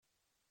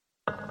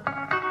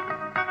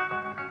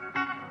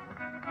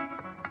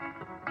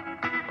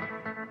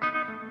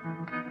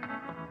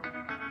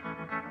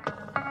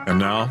And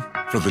now,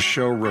 for the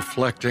show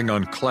reflecting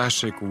on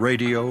classic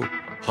radio,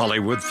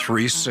 Hollywood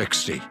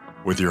 360,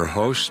 with your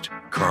host,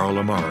 Carl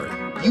Amari.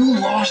 You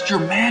lost your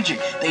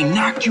magic. They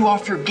knocked you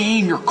off your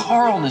game. Your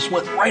Carlness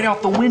went right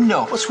out the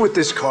window. What's with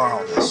this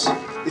Carlness?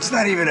 It's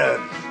not even a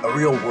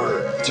real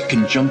word. It's a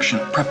conjunction,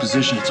 a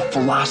preposition. It's a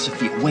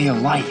philosophy, a way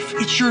of life.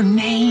 It's your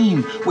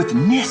name with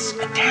ness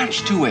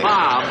attached to it.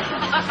 Bob,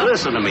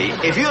 listen to me.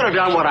 If you'd have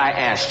done what I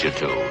asked you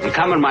to and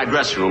come in my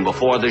dressing room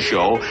before the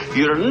show,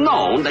 you'd have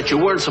known that you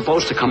weren't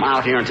supposed to come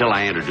out here until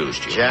I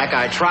introduced you. Jack,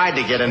 I tried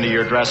to get into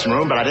your dressing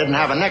room, but I didn't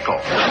have a nickel.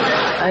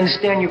 I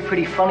understand you're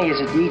pretty funny as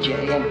a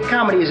DJ, and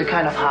comedy is a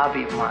kind of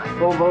hobby of mine.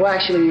 Well,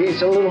 actually,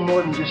 it's a little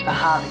more than just a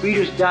hobby.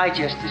 Reader's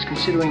Digest is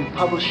considering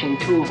publishing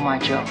 2 of my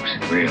jokes.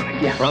 Really?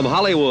 Yeah. From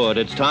Hollywood,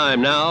 it's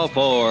time now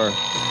for...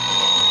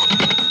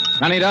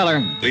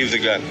 $20. Leave the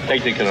gun.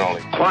 Take the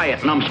cannoli.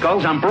 Quiet,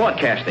 numbskulls. I'm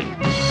broadcasting.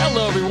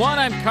 Hello, everyone.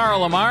 I'm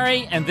Carl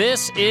Amari, and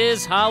this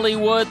is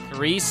Hollywood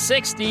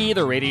 360,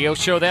 the radio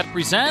show that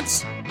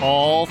presents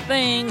all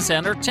things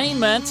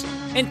entertainment,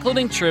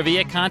 including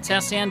trivia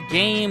contests and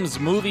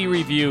games, movie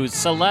reviews,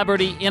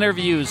 celebrity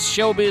interviews,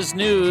 showbiz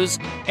news,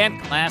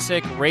 and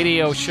classic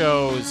radio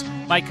shows.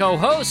 My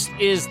co-host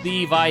is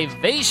the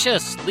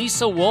vivacious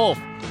Lisa Wolf.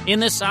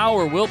 In this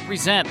hour, we'll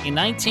present a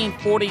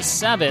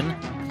 1947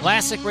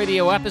 classic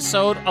radio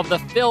episode of the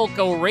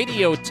Philco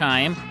Radio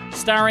Time,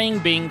 starring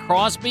Bing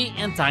Crosby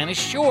and Dinah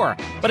Shore.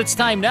 But it's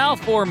time now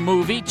for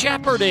Movie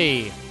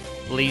Jeopardy.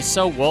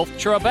 Lisa Wolf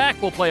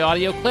Trebek will play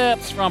audio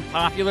clips from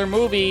popular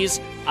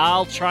movies.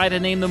 I'll try to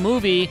name the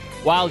movie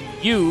while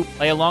you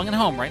play along at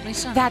home. Right,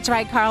 Lisa? That's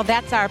right, Carl.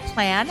 That's our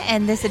plan.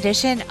 And this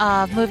edition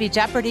of Movie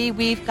Jeopardy,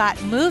 we've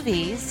got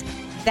movies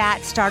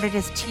that started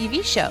as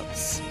TV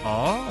shows.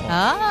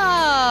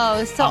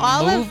 So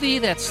all of movie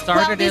that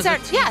started as a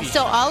TV show.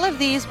 So all of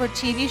these were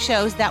TV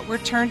shows that were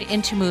turned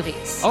into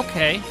movies.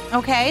 Okay,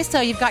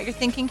 so you've got your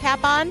thinking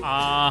cap on?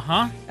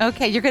 Uh-huh.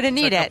 Okay, you're going to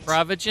need like it. A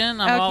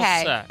Provision. I'm all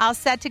set. All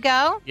set to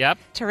go? Yep.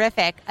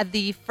 Terrific.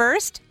 The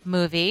first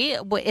movie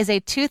is a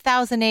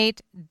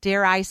 2008,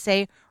 dare I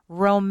say,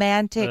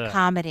 romantic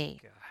comedy.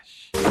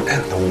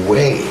 And the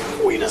way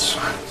we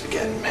decided to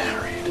get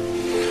married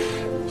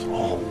was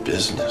all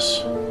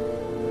business,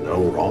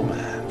 no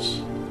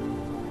romance.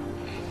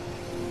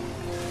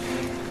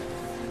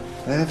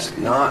 That's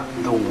not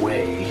the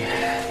way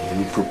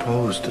you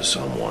propose to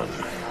someone.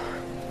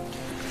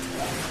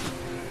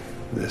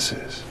 This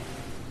is.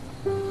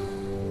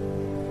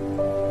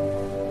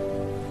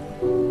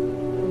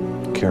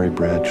 Carrie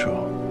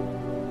Bradshaw,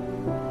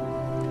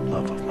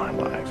 love of my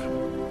life.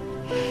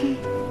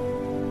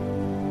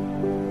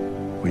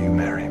 Will you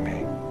marry me?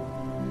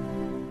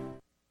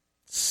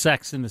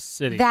 Sex in the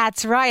City.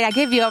 That's right. I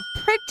gave you a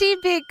pretty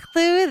big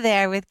clue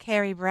there with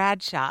Carrie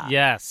Bradshaw.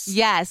 Yes.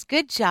 Yes,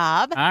 good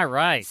job. All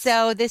right.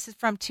 So this is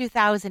from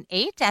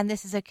 2008, and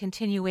this is a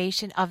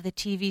continuation of the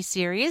TV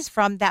series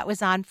that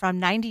was on from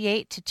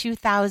 98 to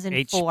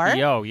 2004.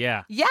 HBO,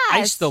 yeah. Yes. I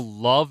used to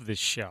love this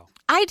show.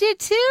 I did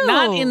too.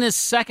 Not in this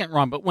second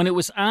run, but when it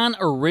was on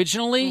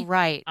originally,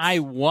 right. I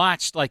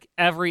watched like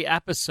every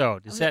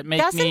episode. Does that make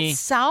me Doesn't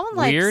sound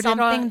like weird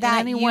something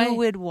that you way?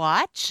 would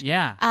watch.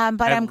 Yeah.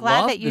 But I'm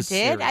glad that you this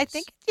did. series. I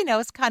think,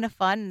 it's kind of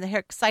fun, the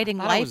exciting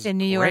life in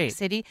New great. York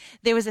City.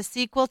 There was a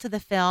sequel to the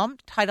film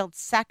titled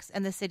Sex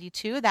and the City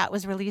 2 that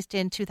was released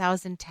in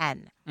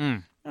 2010.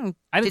 I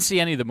didn't see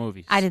any of the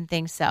movies. I didn't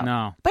think so.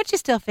 No. But you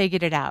still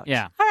figured it out.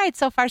 Yeah. All right,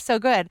 so far so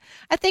good.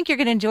 I think you're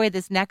going to enjoy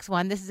this next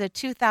one. This is a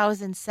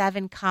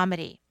 2007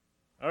 comedy.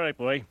 All right,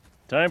 boy.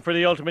 Time for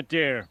the ultimate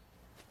dare.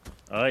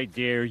 I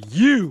dare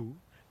you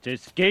to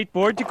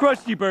skateboard to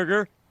Krusty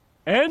Burger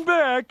and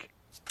back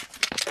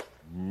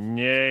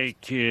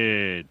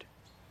naked.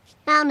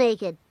 How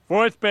naked?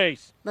 4th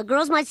base. The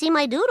girls might see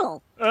my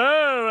doodle.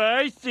 Oh,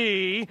 I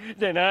see.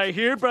 Then I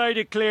hereby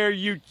declare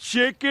you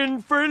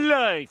chicken for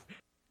life.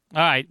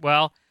 All right,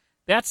 well,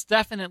 that's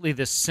definitely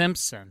The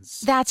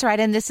Simpsons. That's right,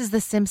 and this is the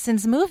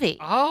Simpsons movie.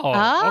 Oh,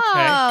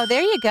 okay.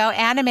 There you go.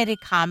 Animated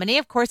comedy.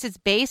 Of course, it's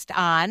based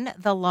on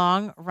the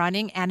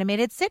long-running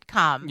animated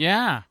sitcom.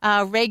 Yeah.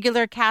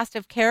 Regular cast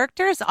of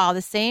characters, all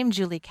the same.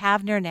 Julie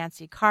Kavner,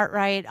 Nancy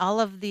Cartwright,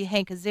 all of the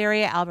Hank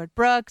Azaria, Albert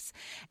Brooks.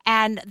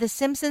 And the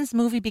Simpsons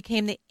movie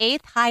became the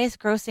 8th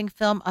highest-grossing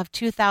film of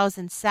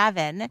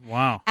 2007.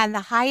 Wow. And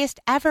the highest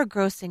ever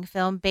grossing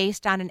film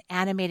based on an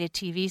animated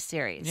TV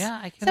series.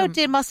 Yeah, So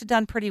it must have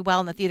done pretty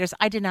well in the theaters.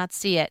 I did not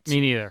see it. Me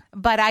neither.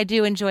 But I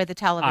do enjoy the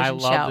television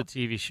show. I love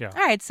the TV show.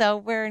 All right, so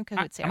we're in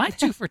cahoots here. Am I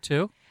 2 for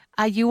 2?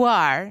 You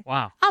are.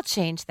 Wow. I'll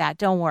change that.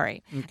 Don't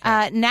worry.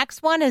 Okay.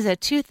 Next one is a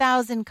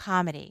 2000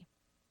 comedy.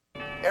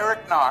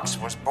 Eric Knox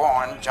was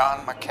born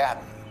John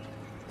McCadden.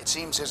 It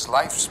seems his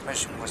life's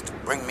mission was to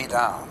bring me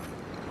down.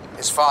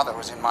 His father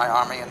was in my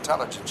Army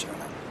intelligence unit.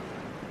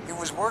 He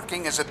was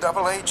working as a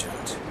double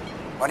agent.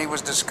 When he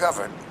was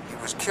discovered, he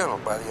was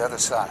killed by the other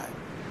side.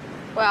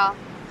 Well,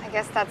 I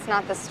guess that's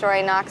not the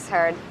story Knox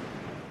heard.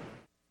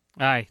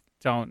 I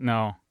don't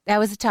know. That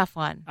was a tough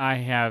one. I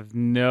have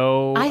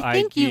no idea. I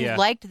think you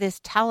liked this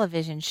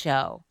television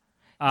show.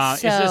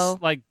 Is this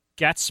like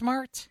Get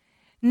Smart?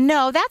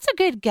 No, that's a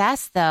good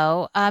guess,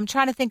 though. I'm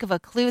trying to think of a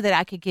clue that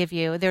I could give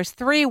you. There's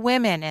 3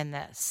 women in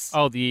this.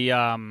 Oh,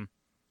 and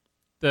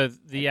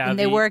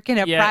they work in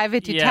a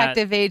private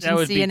detective agency that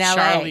would be in L.A.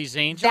 Charlie's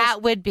Angels?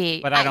 That would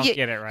be. But I don't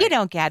get it right. You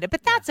don't get it,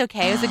 but that's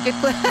okay. It was a good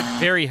clue.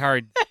 Very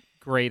hard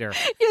grader.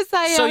 Yes,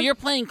 I am. So you're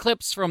playing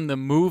clips from the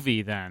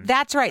movie then?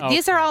 That's right. Okay.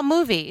 These are all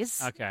movies.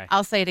 Okay.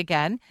 I'll say it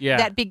again. Yeah.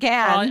 That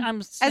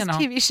began as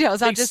TV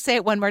shows. I'll just say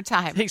it one more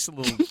time. It takes a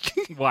little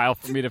while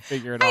for me to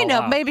figure it all out. I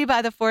know. Maybe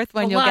by the 4th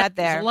one you'll get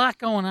there. There's a lot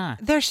going on.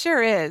 There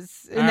sure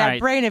is in all that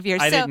right. brain of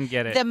yours. I didn't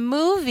get it. The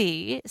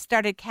movie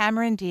started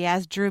Cameron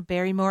Diaz, Drew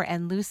Barrymore,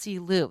 and Lucy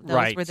Liu.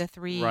 Those were the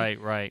 3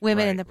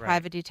 women in the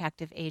private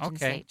detective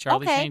agency. Okay.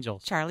 Charlie's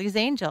Angels. Charlie's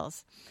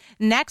Angels.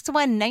 Next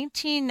one,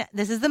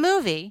 this is the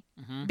movie.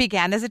 Mm-hmm.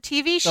 Began as a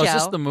TV show. So is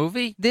this the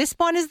movie? This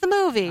one is the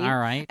movie. All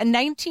right. A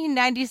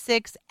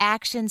 1996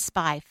 action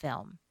spy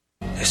film.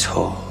 This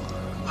whole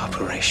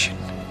operation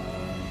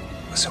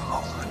was a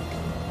moment.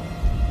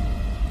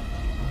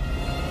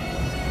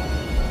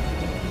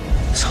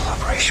 This whole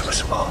operation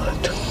was a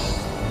moment.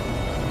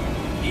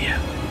 Yeah.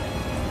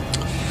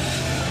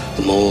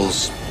 The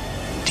mole's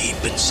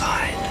deep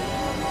inside.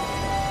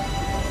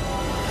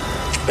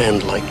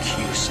 And like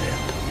you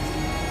said,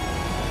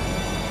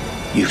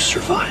 you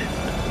survived.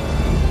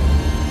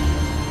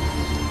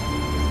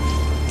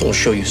 I'll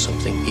show you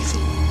something,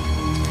 Ethan.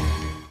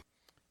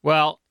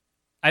 Well,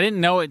 I didn't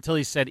know it until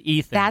he said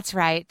Ethan. That's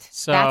right.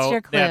 So that's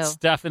your clue. That's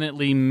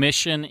definitely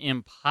Mission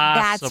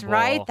Impossible. That's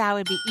right. That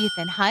would be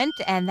Ethan Hunt,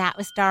 and that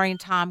was starring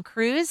Tom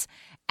Cruise.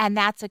 And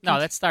that's No,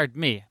 that starred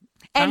me.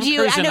 And Tom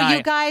Cruise I know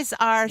you guys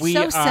are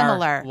so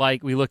similar.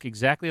 We look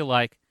exactly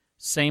alike.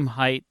 Same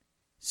height,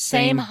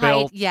 same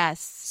build, yes.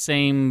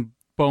 Same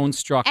bone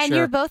structure. And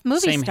you're both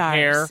movie same stars,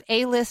 hair,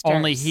 A-listers.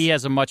 Only he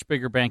has a much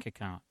bigger bank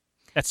account.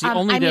 That's the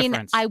only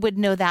difference. I would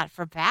know that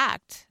for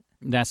fact.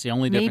 That's the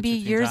only difference. Maybe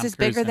yours Tom is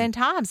Cruise bigger than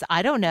Tom's.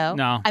 I don't know.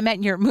 No. I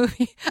meant your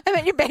movie. I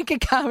meant your bank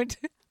account.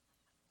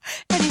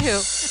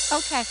 Anywho,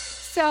 okay.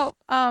 So,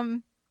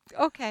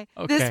 okay.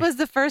 This was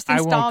the first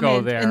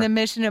installment in the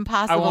Mission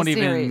Impossible series.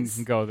 I won't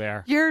even go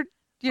there. You're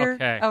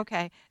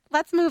okay.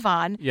 Let's move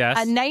on. Yes.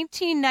 A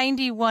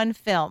 1991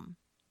 film.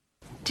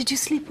 Did you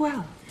sleep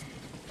well?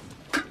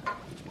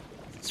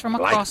 It's from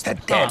across the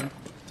pond.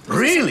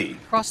 Really?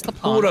 Across the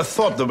pond. Who would have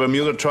thought the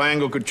Bermuda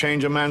Triangle could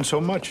change a man so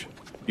much?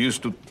 You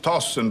used to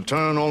toss and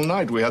turn all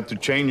night. We had to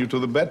chain you to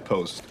the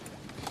bedpost.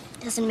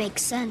 Doesn't make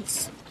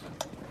sense.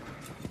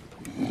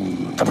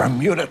 The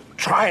Bermuda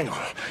Triangle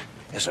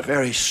is a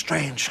very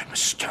strange and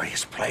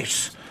mysterious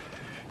place.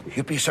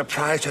 You'd be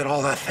surprised at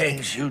all the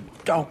things you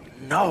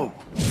don't know.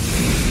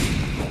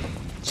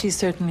 She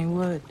certainly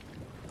would.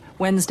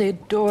 Wednesday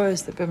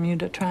adores the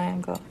Bermuda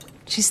Triangle.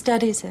 She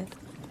studies it.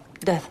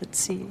 Death at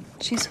sea.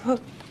 She's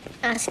hooked.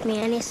 Ask me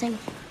anything.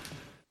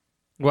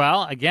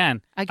 Well,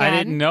 again, I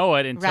didn't know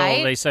it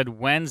until they said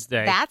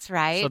Wednesday. That's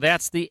right. So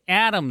that's the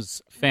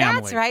Addams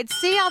family. That's right.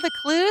 See all the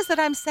clues that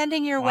I'm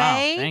sending your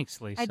way?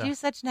 Thanks, Lisa. I do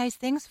such nice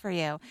things for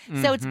you.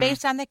 So it's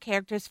based on the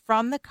characters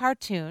from the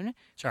cartoon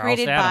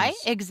created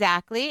Adams.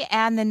 by,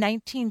 and the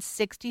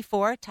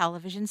 1964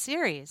 television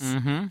series.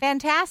 Mm-hmm.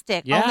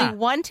 Fantastic. Yeah. Only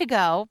one to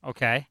go.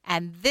 Okay.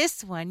 And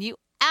this one you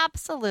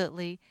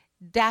absolutely,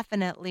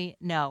 definitely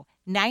know.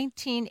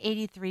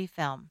 1983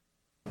 film.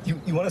 You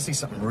want to see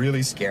something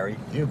really scary?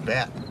 You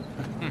bet.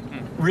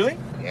 Really?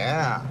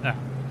 Yeah.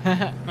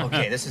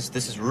 Okay, this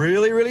is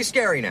really, really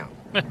scary now.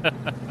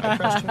 I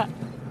trust you.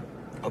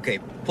 Okay,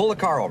 pull the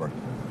car over.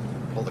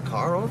 Pull the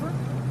car over?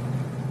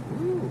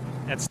 Ooh.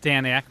 That's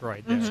Dan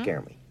Aykroyd there.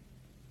 Scare me.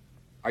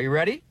 Are you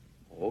ready?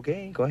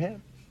 Okay, go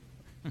ahead.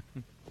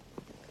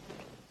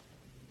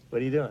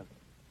 What are you doing?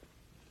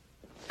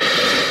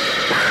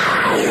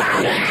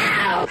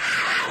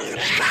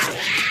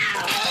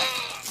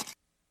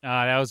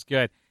 That was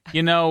good.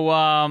 You know,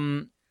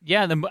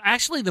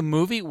 actually the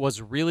movie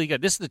was really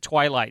good. This is the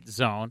Twilight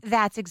Zone.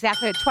 That's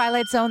exactly it.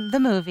 Twilight Zone, the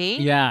movie.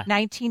 Yeah.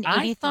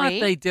 1983. I thought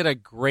they did a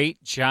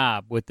great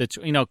job with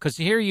because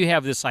here you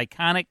have this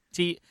iconic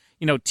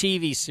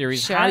TV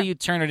series. Sure. How do you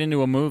turn it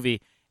into a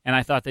movie? And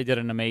I thought they did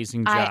an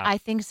amazing job. I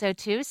think so,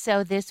 too.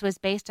 So this was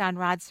based on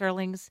Rod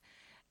Serling's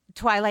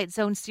Twilight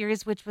Zone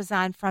series, which was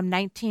on from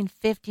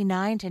 1959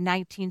 to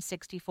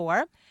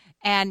 1964.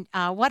 And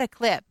what a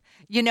clip.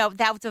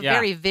 That was a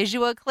very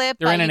visual clip.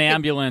 They're in an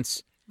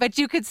ambulance. But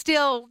you could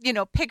still,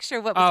 picture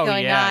what was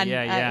going on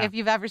if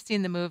you've ever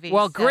seen the movie.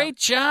 Well, great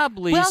job,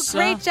 Lisa. Well,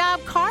 great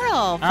job,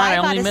 Carl. 5 I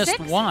only out of missed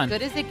 6. one.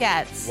 Good as it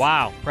gets.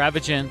 Wow,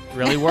 Prevagen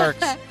really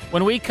works.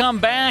 When we come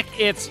back,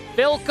 it's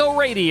Philco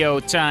Radio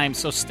Time,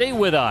 so stay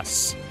with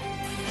us.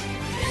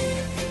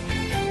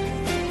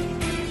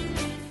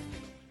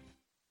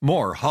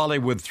 More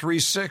Hollywood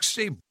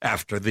 360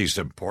 after these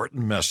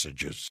important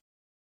messages.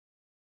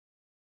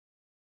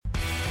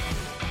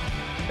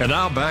 And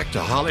now back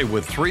to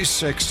Hollywood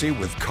 360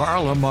 with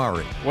Carl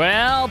Amari.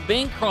 Well,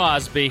 Bing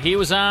Crosby, he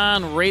was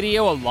on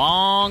radio a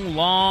long,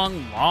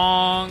 long,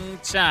 long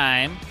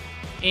time.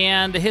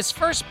 And his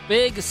first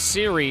big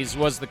series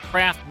was the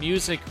Kraft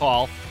Music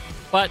Hall.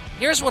 But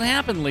here's what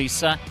happened,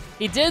 Lisa.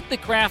 He did the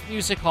Kraft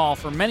Music Hall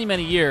for many,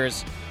 many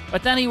years,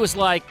 but then he was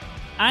like,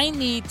 I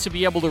need to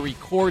be able to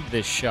record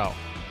this show.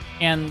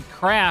 And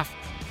Kraft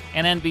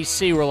and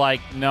NBC were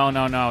like, no.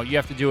 You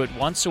have to do it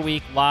once a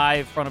week, live,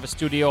 in front of a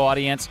studio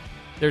audience.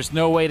 There's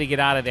no way to get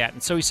out of that.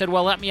 And so he said,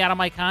 well, let me out of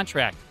my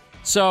contract.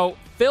 So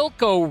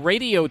Philco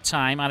Radio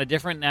Time on a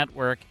different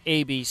network,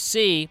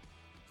 ABC,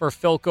 for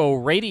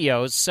Philco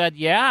Radios, said,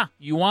 yeah,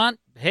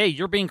 hey,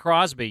 you're Bing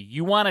Crosby.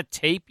 You want to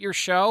tape your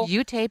show?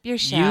 You tape your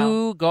show.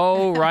 You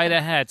go right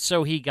ahead.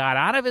 So he got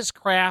out of his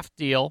Kraft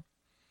deal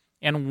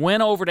and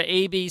went over to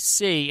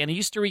ABC, and he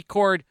used to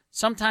record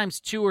sometimes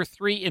 2 or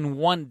 3 in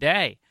one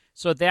day.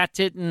 So that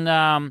didn't,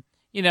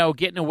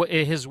 get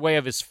in his way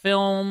of his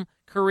film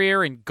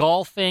career and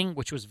golfing,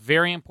 which was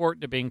very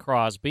important to Bing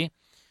Crosby.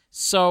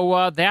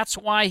 So that's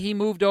why he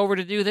moved over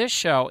to do this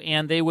show,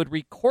 and they would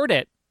record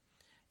it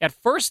at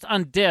first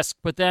on disc,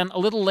 but then a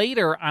little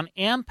later on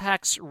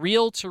Ampex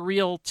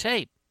reel-to-reel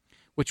tape,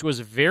 which was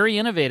very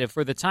innovative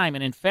for the time.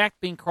 And in fact,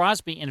 Bing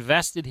Crosby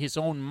invested his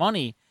own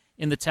money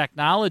in the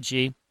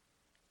technology,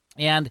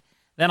 and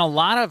then a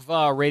lot of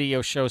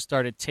radio shows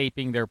started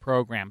taping their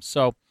programs.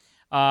 So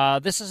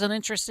this is an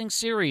interesting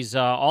series,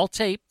 all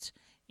taped.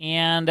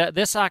 And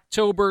this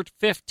October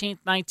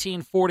 15th,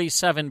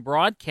 1947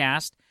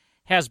 broadcast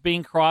has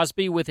Bing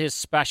Crosby with his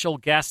special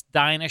guest,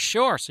 Dinah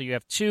Shore. So you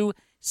have 2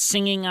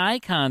 singing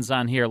icons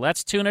on here.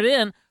 Let's tune it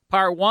in.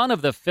 Part 1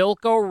 of the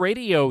Philco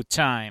Radio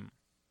Time.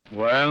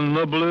 When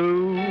the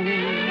blue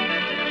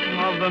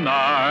of the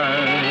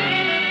night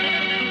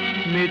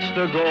meets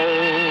the gold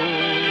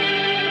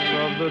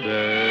of the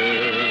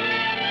day,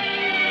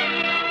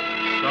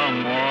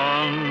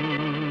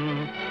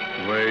 someone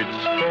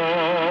waits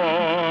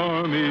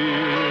for me.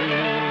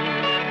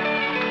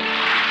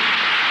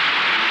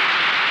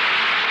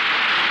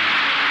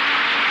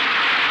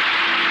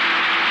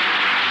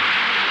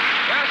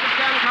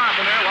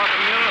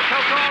 Welcome you to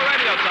Philco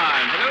Radio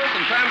Time, produced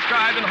and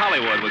transcribed in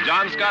Hollywood with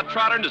John Scott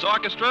Trotter and his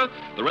orchestra,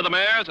 the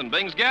Rhythmaires, and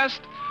Bing's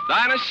guest,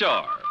 Dinah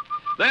Shore.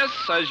 This,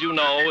 as you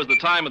know, is the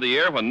time of the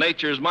year when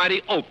nature's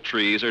mighty oak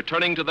trees are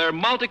turning to their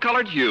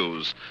multicolored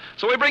hues.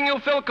 So we bring you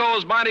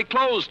Philco's mighty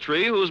clothes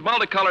tree, who's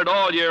multicolored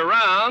all year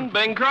round,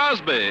 Bing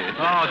Crosby.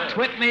 Oh,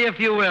 twit me if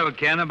you will,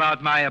 Ken,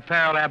 about my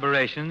apparel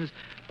aberrations.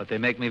 But they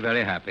make me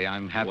very happy.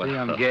 I'm happy, well,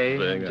 I'm gay,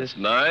 Bing, I'm just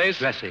nice.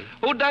 dressy.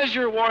 Who does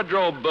your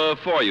wardrobe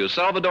for you?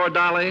 Salvador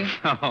Dali?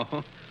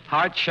 Oh,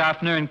 Hart,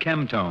 Schaffner, and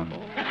Chemtone.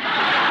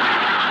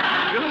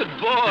 Good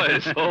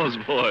boys, those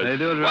boys. They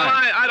do it right.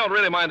 Well, I don't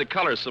really mind the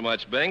colors so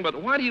much, Bing,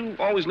 but why do you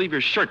always leave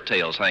your shirt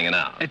tails hanging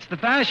out? It's the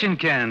fashion,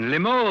 Ken. Le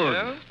mode.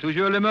 Yeah?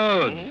 Toujours le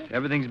mode. Mm-hmm.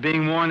 Everything's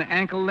being worn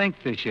ankle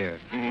length this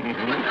year.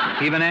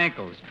 Mm-hmm. Even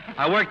ankles.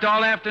 I worked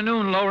all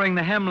afternoon lowering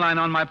the hemline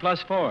on my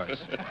 +4s.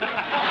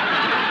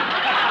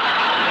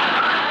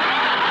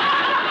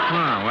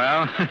 Oh,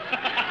 well.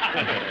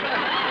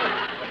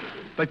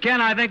 But,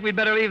 Ken, I think we'd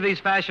better leave these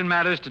fashion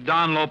matters to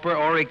Don Loper,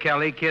 Ori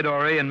Kelly, Kid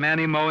Ori, and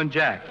Manny Moe and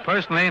Jack.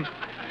 Personally,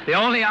 the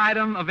only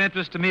item of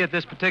interest to me at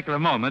this particular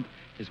moment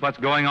is what's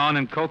going on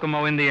in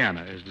Kokomo,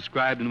 Indiana, as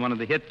described in one of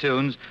the hit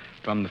tunes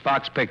from the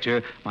Fox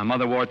picture, My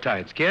Mother Wore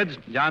Tights. Kids,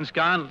 John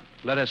Scott,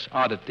 let us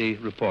audit the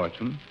report.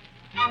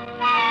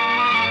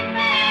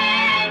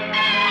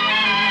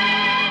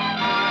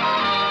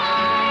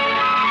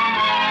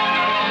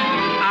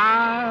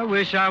 I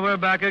wish I were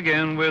back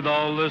again with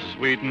all the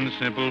sweet and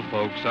simple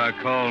folks I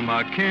call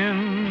my kin.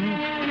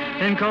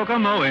 In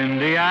Kokomo,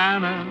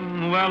 Indiana,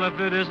 well, if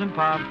it isn't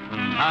Pop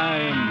and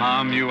hi,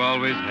 Mom, you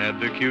always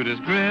had the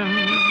cutest grin.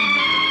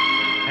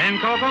 In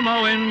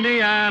Kokomo,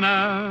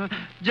 Indiana,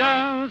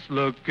 just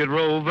look at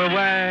Rover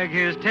wag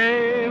his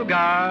tail.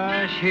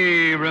 Gosh,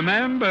 he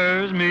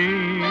remembers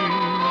me.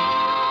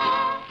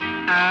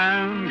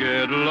 And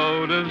get a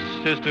load of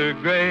Sister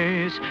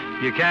Grace.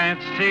 You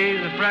can't see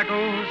the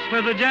freckles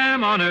with the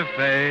jam on her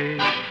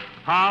face.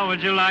 How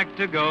would you like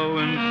to go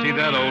and see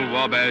that old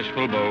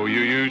Wabashful beau you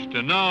used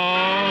to know?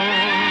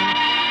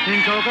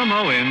 In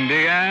Kokomo,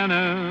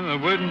 Indiana,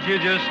 wouldn't you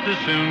just as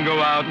soon go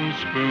out and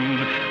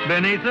spoon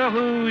beneath the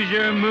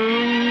Hoosier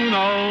moon?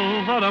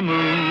 Oh, what a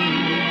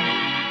moon.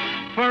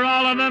 For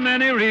all of the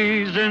many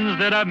reasons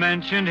that I've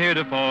mentioned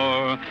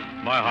heretofore,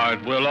 my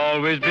heart will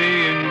always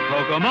be in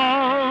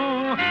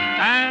Kokomo.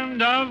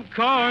 And of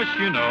course,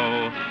 you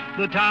know,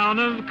 the town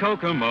of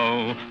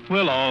Kokomo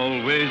will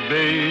always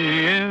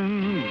be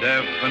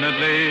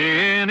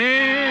indefinitely in Indiana.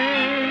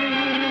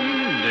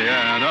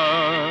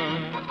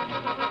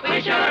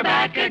 Wish I were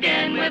back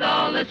again with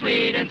all the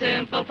sweet and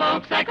simple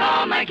folks I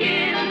call my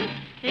kin.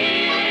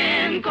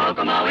 In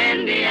Kokomo,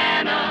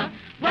 Indiana.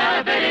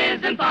 Well, if it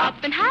isn't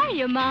Pop and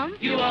hiya, Mom,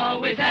 you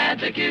always had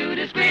the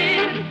cutest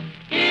grin.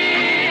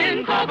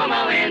 In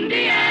Kokomo,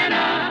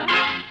 Indiana.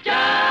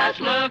 Just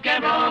look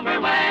at Rover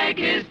wag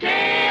his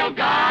tail.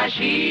 Gosh,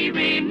 he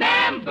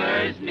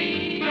remembers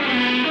me.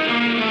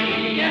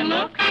 And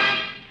look,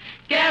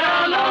 get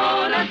a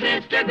load of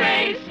Sister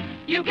Grace.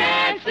 You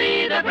can't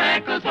see the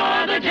freckles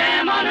for the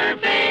jam on her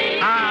face.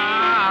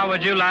 How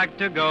would you like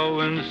to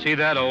go and see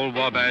that old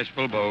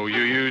Wabashful beau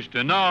you used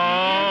to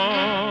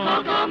know?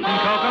 Kokomo. In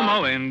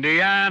Kokomo,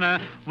 Indiana.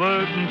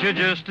 Wouldn't you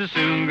just as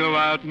soon go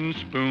out and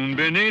spoon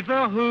beneath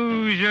the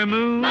Hoosier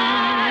moon?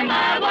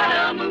 My, what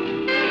a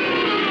moon.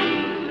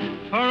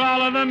 For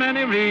all of the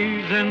many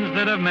reasons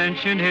that I've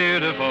mentioned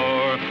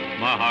heretofore,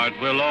 my heart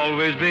will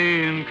always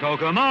be in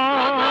Kokomo.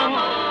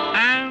 Kokomo.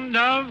 And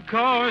of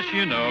course,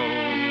 you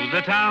know,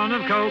 the town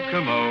of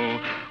Kokomo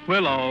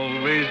will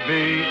always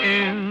be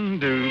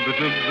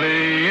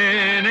indubitably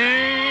in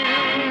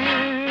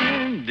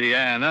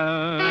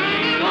Indiana.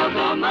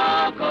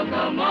 Kokomo,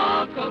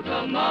 Kokomo,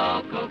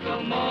 Kokomo,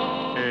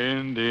 Kokomo.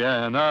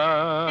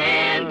 Indiana.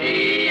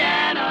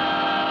 Indiana.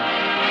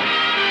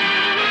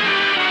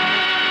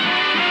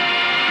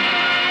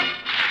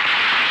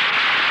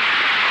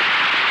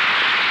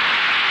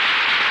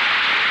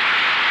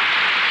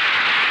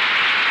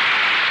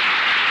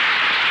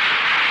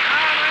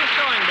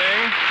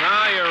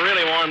 Now you're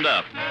really warmed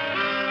up.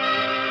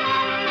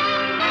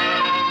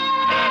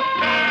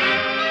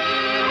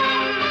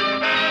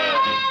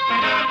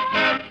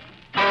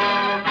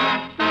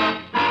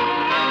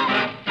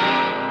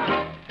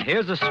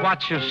 Here's a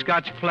swatch of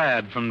Scotch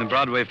plaid from the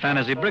Broadway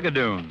fantasy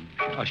Brigadoon,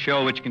 a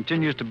show which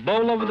continues to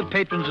bowl over the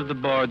patrons of the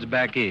boards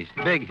back east.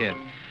 Big hit.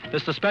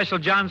 This is a special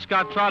John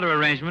Scott Trotter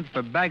arrangement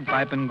for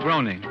bagpipe and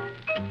groaning.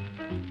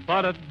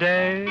 What a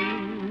day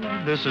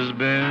this has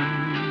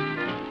been.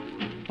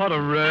 What a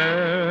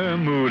rare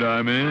mood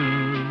I'm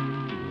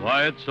in.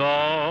 Why, it's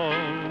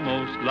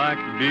almost like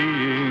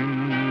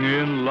being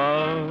in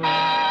love.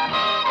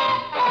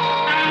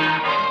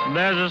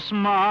 There's a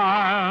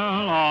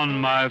smile on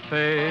my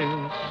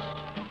face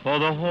for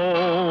the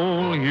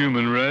whole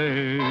human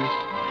race.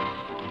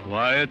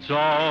 Why, it's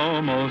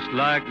almost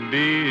like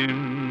being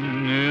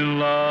in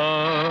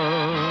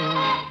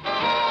love.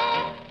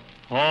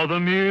 Oh, the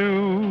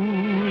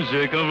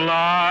music of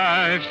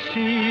life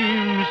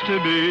seems to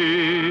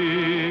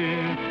be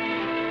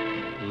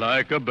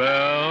like a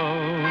bell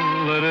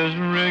that is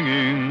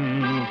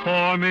ringing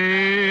for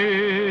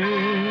me.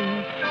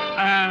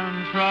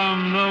 And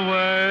from the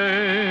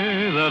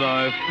way that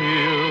I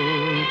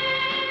feel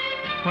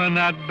when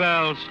that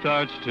bell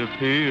starts to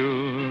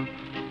peal,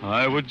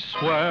 I would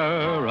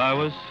swear I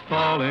was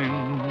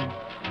falling.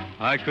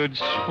 I could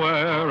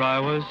swear I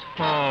was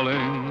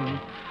falling.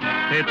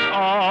 It's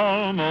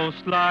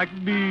almost like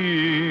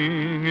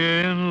being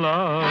in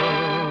love.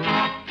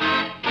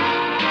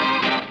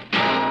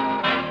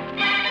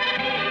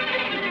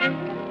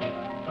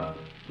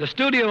 The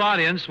studio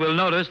audience will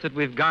notice that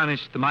we've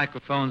garnished the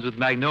microphones with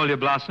magnolia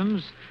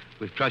blossoms,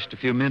 we've crushed a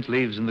few mint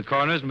leaves in the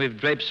corners, and we've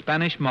draped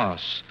Spanish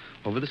moss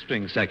over the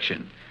string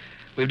section.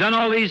 We've done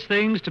all these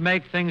things to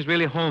make things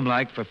really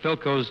homelike for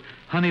Philco's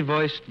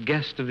honey-voiced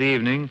guest of the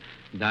evening,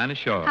 Dinah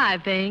Shore. Hi,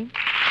 Bing.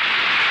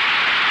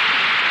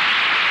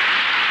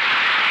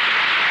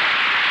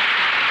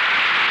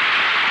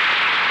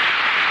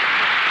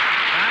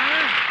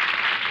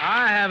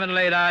 I haven't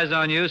laid eyes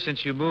on you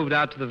since you moved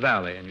out to the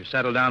valley and you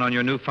settled down on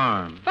your new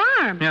farm.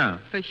 Farm? Yeah.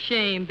 For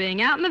shame, Bing.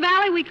 Out in the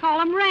valley, we call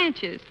them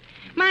ranches.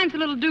 Mine's a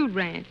little dude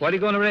ranch. What are you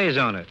going to raise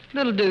on it?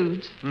 Little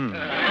dudes.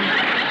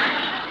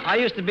 I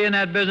used to be in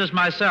that business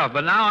myself,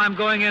 but now I'm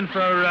going in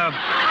for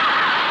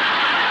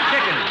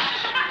chickens.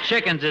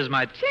 Chickens is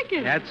my...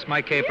 Chickens? That's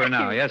my caper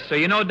now, yes. So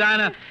you know,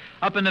 Dinah,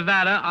 up in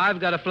Nevada, I've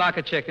got a flock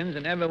of chickens,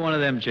 and every one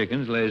of them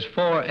chickens lays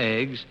 4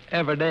 eggs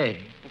every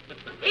day.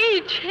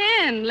 Each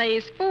hen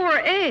lays 4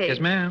 eggs. Yes,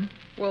 ma'am.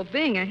 Well,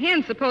 Bing, a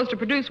hen's supposed to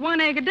produce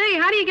 1 egg a day.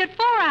 How do you get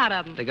 4 out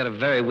of them? They got a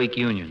very weak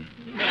union.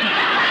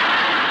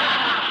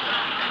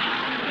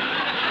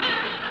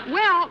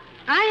 Well,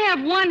 I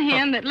have 1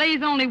 hen that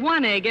lays only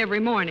 1 egg every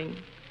morning,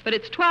 but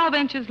it's 12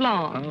 inches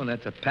long. Oh,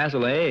 that's a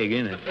passel egg,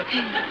 isn't it?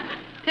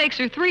 Takes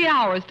her 3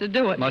 hours to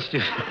do it. Must you...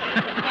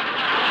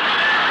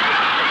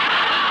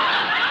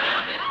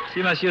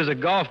 She must use a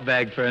golf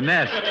bag for a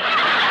nest.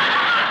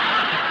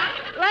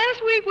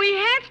 Last week we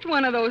hatched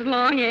one of those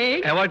long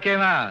eggs. And what came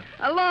out?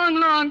 A long,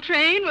 long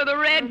train with a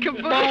red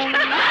caboose. Say,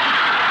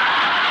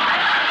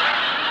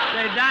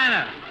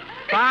 Dinah,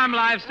 farm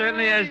life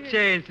certainly has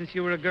changed since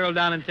you were a girl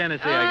down in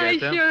Tennessee, I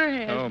guess. It sure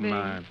has. Oh, been.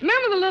 my.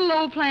 Remember the little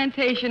old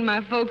plantation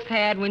my folks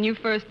had when you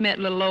first met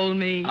little old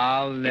me?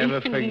 I'll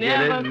never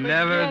forget it.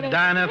 Never,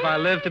 Dinah, if I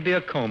live to be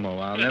a Como,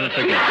 I'll never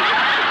forget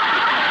it.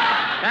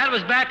 That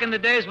was back in the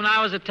days when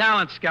I was a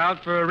talent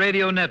scout for a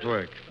radio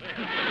network.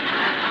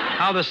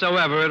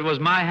 Howsoever, it was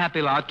my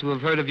happy lot to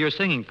have heard of your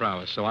singing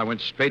prowess, so I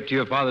went straight to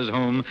your father's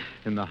home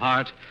in the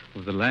heart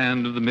of the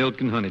land of the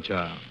milk and honey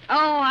child.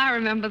 Oh, I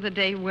remember the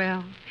day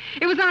well.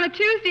 It was on a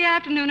Tuesday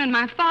afternoon, and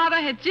my father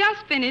had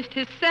just finished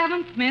his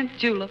 7th mint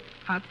julep.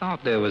 I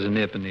thought there was a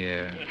nip in the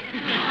air. It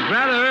was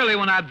rather early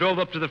when I drove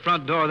up to the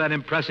front door of that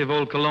impressive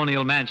old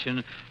colonial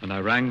mansion, and I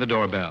rang the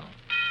doorbell.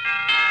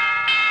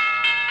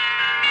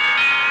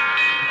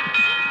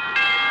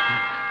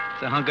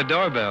 It's a hunk of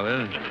doorbell,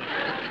 isn't it?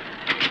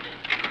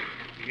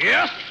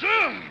 Yes,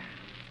 sir.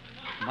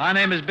 My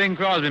name is Bing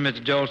Crosby,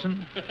 Mr.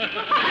 Jolson.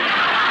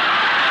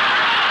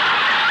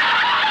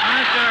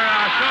 Mr.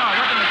 Shaw,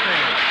 what the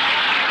mistake?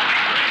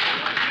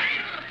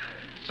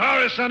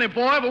 Sorry, sonny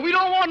boy, but we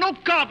don't want no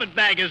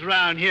carpetbaggers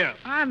around here.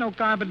 I no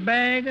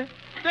carpetbag.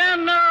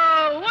 Then,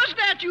 what's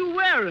that you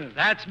wearing?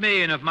 That's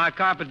me, and if my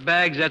carpet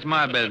bags, that's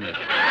my business.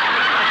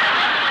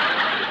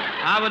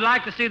 I would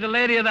like to see the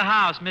lady of the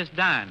house, Miss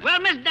Dinah. Well,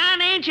 Miss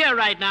Dinah ain't here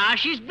right now.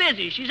 She's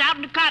busy. She's out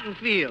in the cotton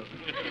field.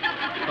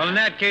 Well, in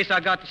that case,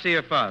 I got to see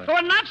her father. Oh,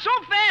 not so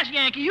fast,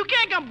 Yankee. You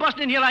can't come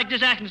busting in here like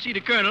this asking to see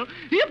the colonel.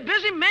 He's a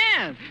busy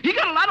man. He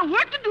got a lot of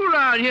work to do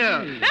around here.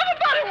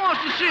 Everybody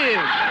wants to see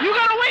him. You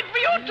gotta wait for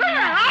your turn.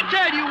 I'll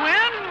tell you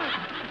when.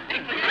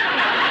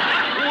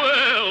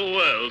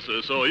 Well,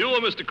 sir, so you're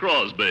Mr.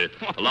 Crosby.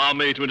 Allow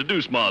me to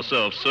introduce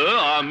myself, sir.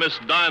 I'm Miss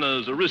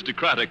Dinah's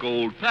aristocratic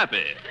old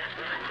pappy.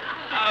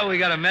 Oh, we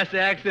got a mess of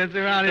accents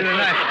around here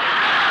tonight.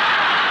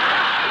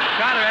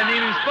 Carter hasn't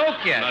even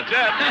spoke yet. Not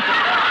yet.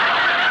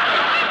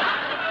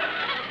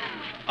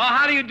 Oh,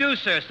 how do you do,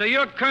 sir? So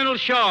you're Colonel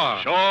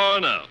Shaw. Sure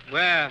enough.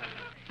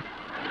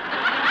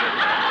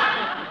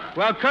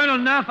 Well, Colonel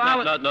Nuff,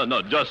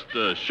 No, just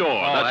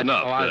Shaw. That's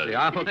enough. Oh, I see.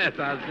 I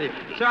see.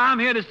 Sir, I'm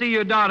here to see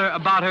your daughter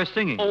about her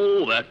singing.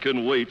 Oh, that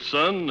can wait,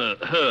 son.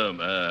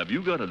 Have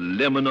you got a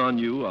lemon on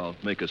you? I'll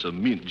make us a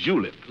mint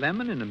julep.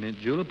 Lemon and a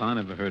mint julep? I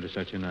never heard of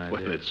such an idea.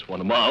 Well, it's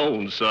one of my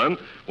own, son.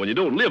 When you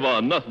don't live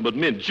on nothing but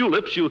mint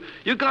juleps, you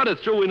got to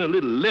throw in a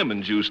little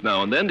lemon juice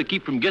now and then to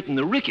keep from getting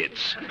the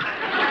rickets.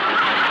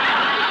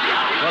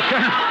 Well,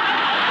 Colonel,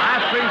 I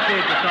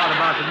appreciate the thought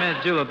about the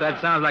mint julep.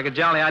 That sounds like a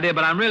jolly idea,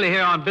 but I'm really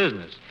here on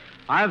business.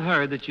 I've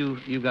heard that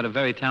you've got a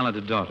very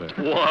talented daughter.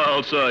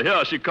 Well, sir,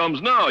 here she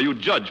comes now. You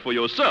judge for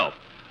yourself.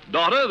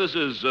 Daughter, this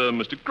is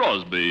Mr.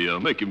 Crosby.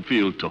 Make him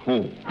feel to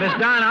home. Miss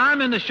Dinah,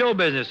 I'm in the show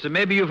business, so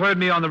maybe you've heard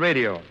me on the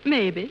radio.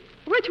 Maybe.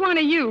 Which one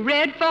are you,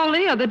 Red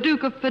Foley or the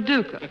Duke of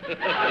Paducah?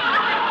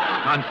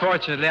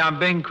 Unfortunately, I'm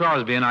Bing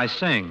Crosby, and I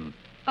sing.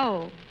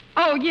 Oh,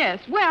 yes.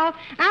 Well,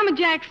 I'm a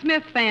Jack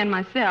Smith fan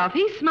myself.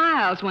 He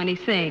smiles when he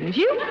sings.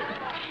 You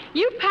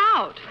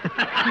pout.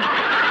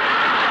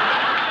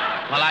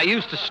 Well, I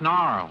used to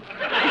snarl.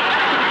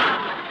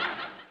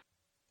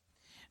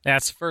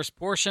 That's the first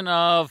portion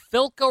of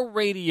Philco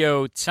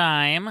Radio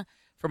Time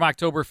from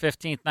October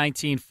 15th,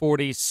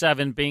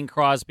 1947. Bing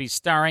Crosby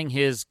starring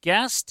his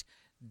guest,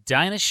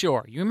 Dinah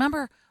Shore. You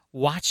remember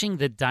watching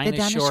the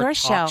Dinah Shore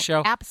talk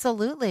show?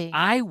 Absolutely.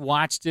 I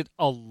watched it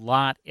a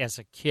lot as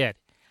a kid,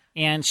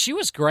 and she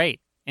was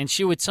great. And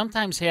she would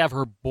sometimes have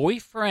her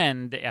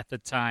boyfriend at the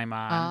time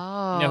on.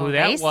 Oh, you know who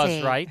that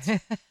was, right?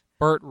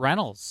 Burt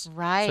Reynolds.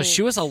 Right. So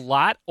she was a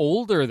lot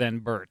older than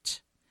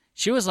Burt.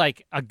 She was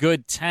like a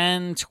good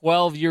 10,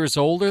 12 years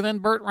older than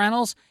Burt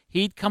Reynolds.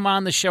 He'd come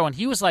on the show, and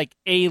he was like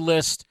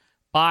A-list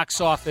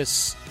box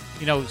office,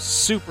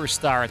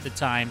 superstar at the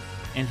time.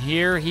 And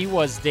here he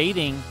was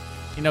dating,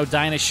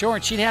 Dinah Shore,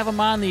 and she'd have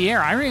him on the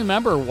air. I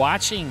remember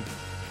watching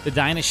the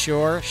Dinah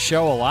Shore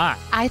show a lot.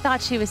 I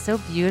thought she was so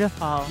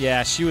beautiful.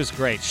 Yeah, she was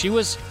great. She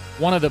was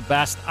one of the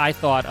best, I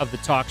thought, of the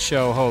talk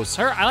show hosts.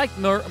 I like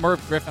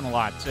Merv Griffin a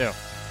lot, too.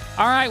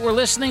 All right, we're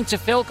listening to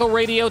Philco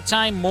Radio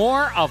Time.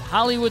 More of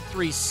Hollywood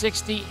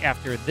 360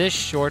 after this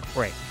short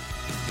break.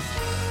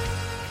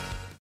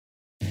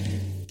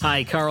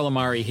 Hi, Carl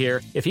Amari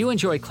here. If you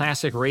enjoy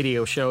classic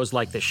radio shows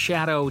like The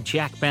Shadow,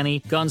 Jack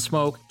Benny,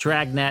 Gunsmoke,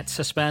 Dragnet,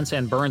 Suspense,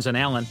 and Burns and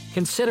Allen,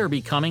 consider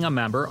becoming a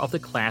member of the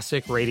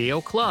Classic Radio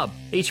Club.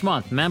 Each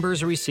month,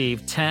 members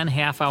receive 10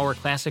 half-hour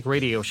classic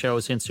radio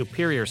shows in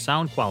superior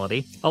sound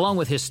quality, along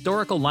with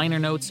historical liner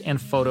notes and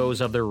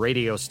photos of the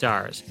radio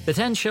stars. The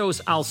 10 shows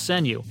I'll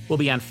send you will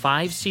be on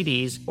 5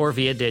 CDs or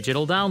via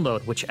digital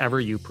download, whichever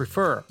you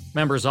prefer.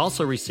 Members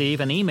also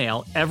receive an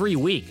email every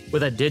week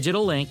with a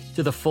digital link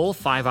to the full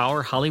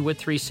 5-hour Hollywood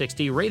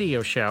 360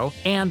 radio show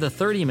and the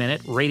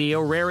 30-minute Radio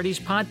Rarities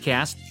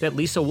podcast that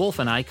Lisa Wolf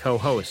and I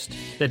co-host.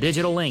 The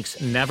digital links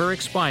never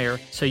expire,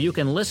 so you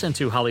can listen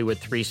to Hollywood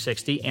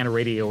 360 and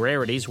Radio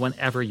Rarities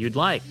whenever you'd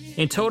like.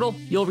 In total,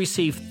 you'll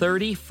receive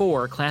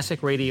 34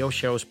 classic radio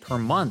shows per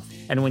month,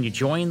 and when you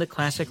join the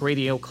Classic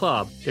Radio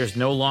Club, there's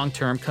no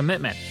long-term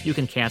commitment. You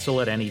can cancel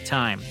at any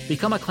time.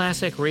 Become a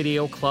Classic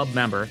Radio Club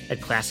member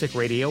at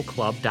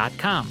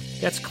ClassicRadioClub.com.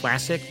 That's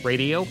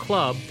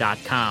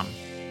ClassicRadioClub.com.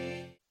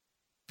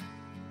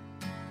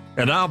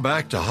 And now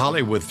back to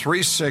Hollywood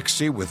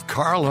 360 with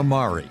Carl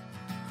Amari.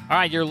 All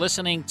right, you're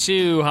listening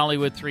to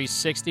Hollywood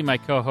 360. My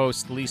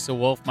co-host, Lisa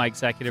Wolf, my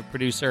executive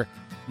producer,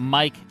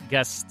 Mike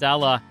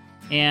Gastella.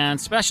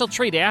 And special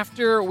treat,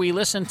 after we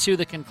listen to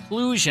the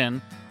conclusion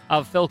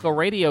of Philco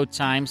Radio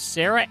Time,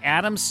 Sarah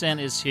Adamson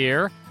is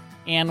here,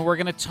 and we're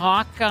going to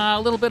talk a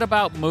little bit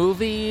about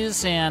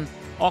movies and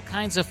all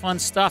kinds of fun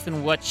stuff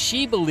and what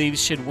she believes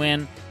should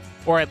win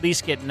or at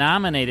least get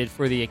nominated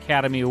for the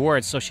Academy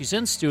Awards. So she's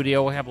in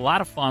studio. We'll have a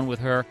lot of fun with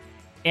her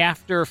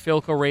after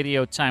Philco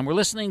Radio Time. We're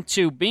listening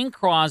to Bing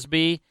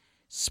Crosby,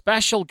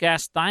 special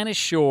guest Dinah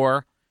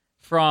Shore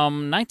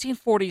from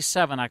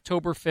 1947,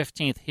 October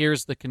 15th.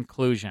 Here's the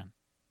conclusion.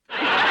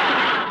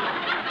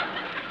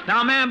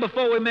 Now, ma'am,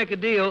 before we make a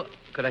deal,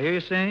 could I hear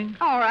you sing?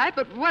 All right,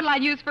 but what'll I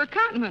use for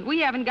accompaniment? We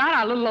haven't got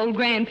our little old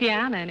grand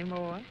piano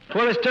anymore.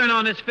 Well, let's turn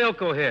on this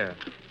Philco here.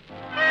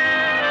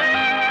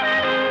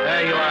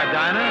 There you are,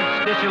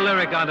 Dinah. Stitch a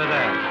lyric onto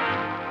that.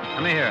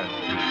 Let me hear it.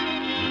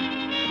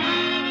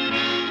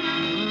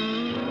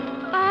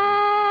 I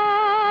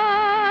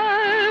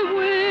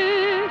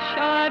wish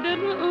I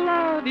didn't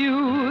love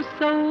you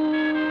so.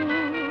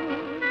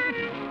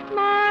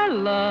 My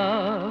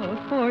love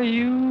for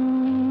you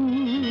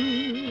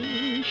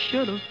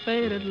should have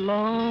faded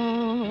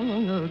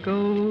long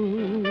ago.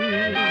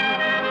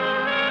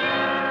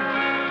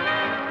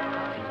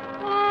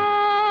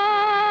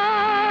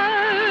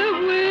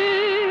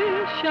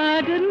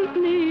 I didn't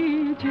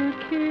need your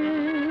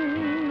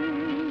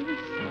kiss.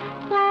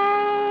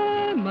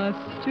 Why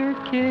must your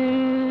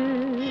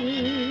kiss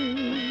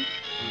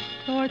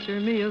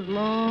torture me as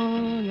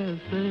long as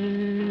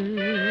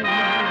this?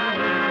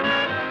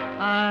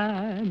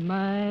 I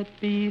might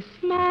be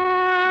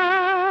smiling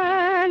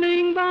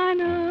by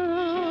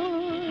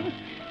now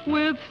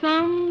with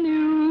some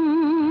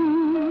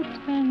new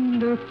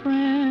tender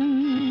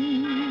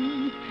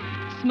friend,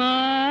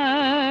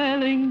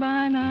 smiling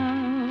by now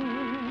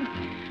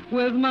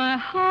with my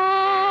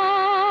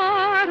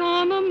heart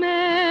on the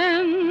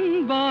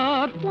mend.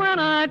 But when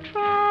I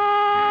try,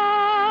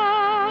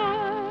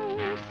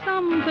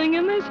 something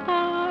in this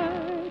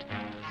heart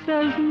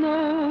says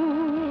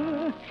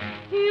no.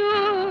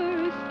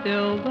 You're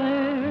still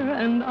there,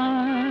 and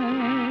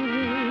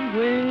I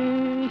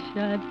wish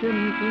I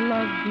didn't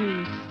love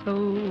you so.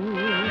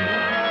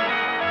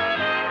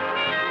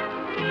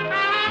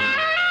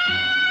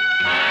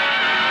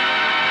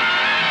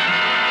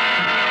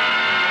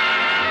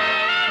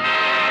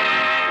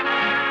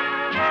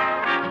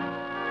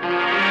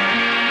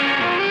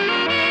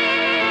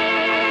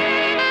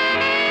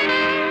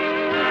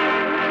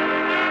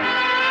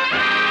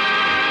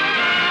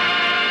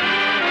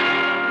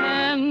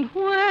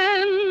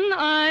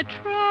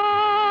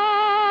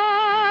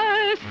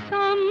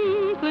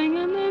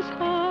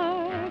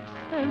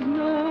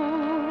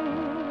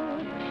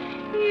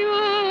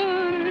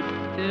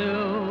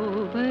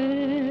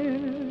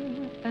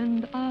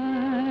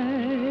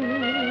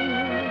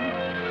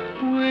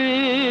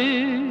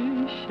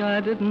 I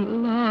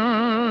didn't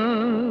love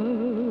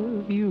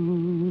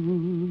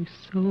you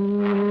so.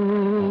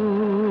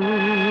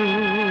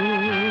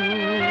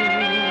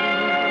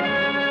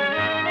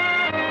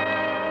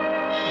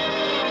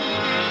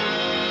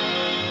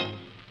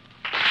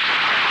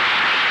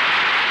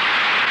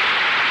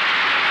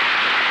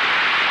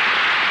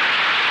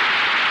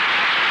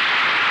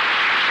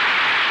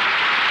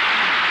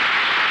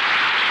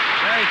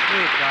 Very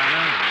sweet,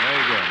 Dinah.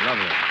 Very good.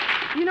 Lovely.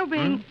 You know,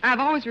 Bing, I've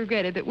always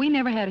regretted that we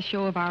never had a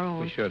show of our own.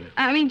 We should.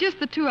 I mean,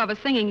 just the two of us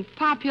singing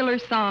popular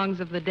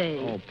songs of the day.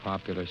 Oh,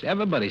 popular.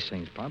 Everybody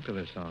sings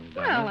popular songs,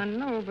 Dinah. Well, I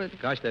know, but...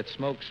 Gosh, that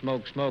smoke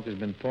has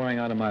been pouring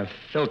out of my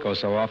Philco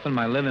so often,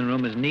 my living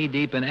room is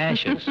knee-deep in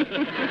ashes. It's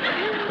going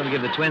to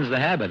give the twins the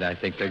habit, I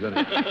think. They're going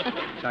to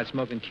start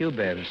smoking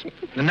Q-Bears.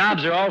 The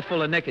knobs are all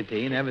full of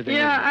nicotine, everything.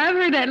 Yeah, I've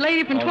heard that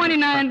lady from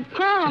 29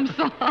 Prom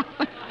song.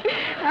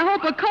 I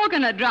hope a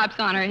coconut drops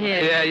on her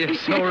head. Yeah, you're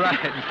so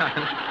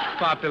right.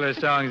 Popular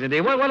songs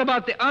indeed. What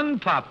about the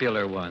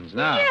unpopular ones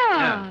now?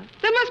 Yeah.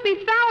 There must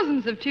be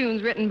thousands of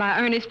tunes written by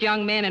earnest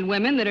young men and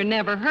women that are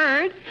never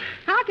heard.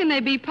 How can they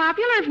be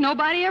popular if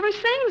nobody ever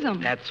sings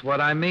them? That's what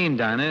I mean,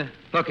 Dinah.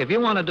 Look, if you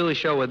want to do a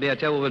show with me, I'll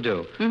tell you what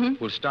we'll do. Mm-hmm.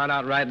 We'll start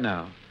out right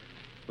now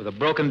with a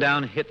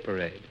broken-down hit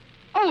parade.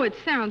 Oh, it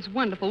sounds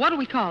wonderful. What do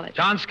we call it?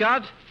 John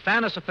Scott,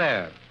 Fannis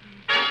Affair.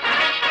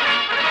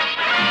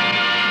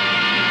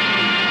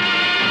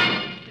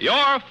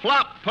 Your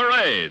Flop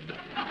Parade.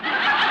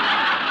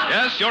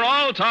 Yes, your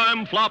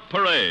all-time flop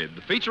parade,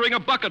 featuring a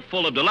bucket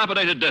full of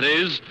dilapidated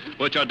ditties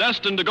which are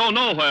destined to go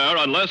nowhere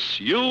unless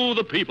you,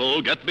 the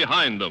people, get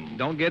behind them.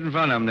 Don't get in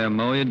front of them, they'll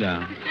mow you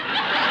down.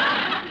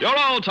 Your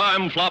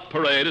all-time flop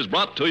parade is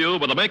brought to you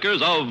by the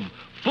makers of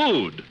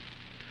food.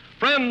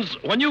 Friends,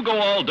 when you go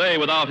all day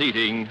without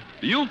eating,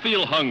 do you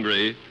feel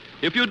hungry?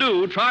 If you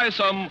do, try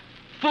some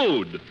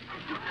food.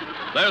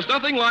 There's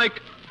nothing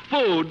like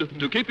food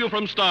to keep you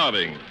from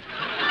starving.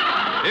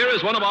 Here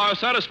is one of our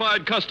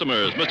satisfied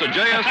customers, Mr.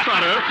 J.S.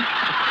 Trotter.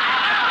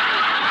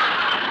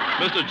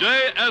 Mr.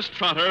 J.S.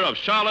 Trotter of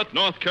Charlotte,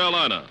 North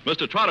Carolina.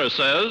 Mr. Trotter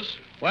says...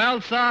 Well,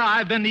 sir,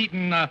 I've been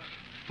eating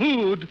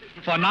food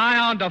for nigh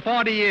on to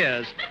 40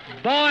 years.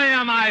 Boy,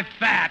 am I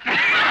fat.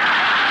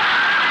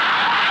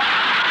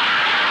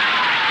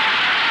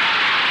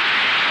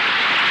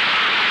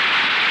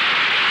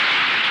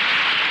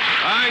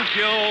 Thank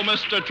you,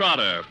 Mr.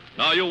 Trotter.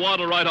 Now, you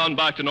waddle right on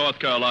back to North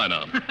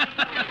Carolina.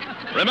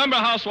 Remember,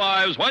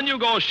 housewives, when you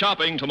go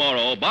shopping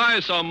tomorrow, buy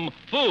some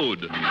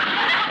food.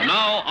 And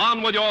now,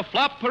 on with your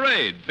flop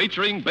parade,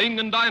 featuring Bing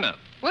and Dinah.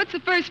 What's the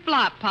first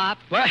flop, Pop?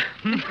 Well,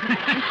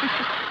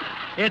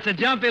 it's a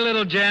jumpy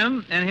little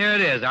gem, and here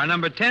it is, our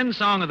number 10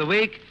 song of the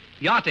week,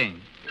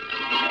 Yachting.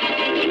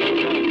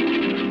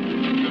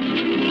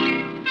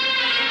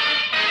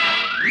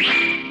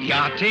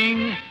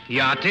 Yachting,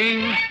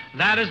 yachting,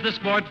 that is the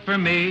sport for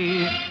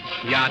me.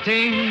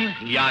 Yachting,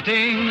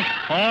 yachting,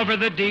 over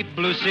the deep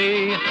blue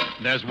sea.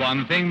 There's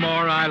one thing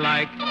more I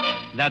like,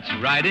 that's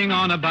riding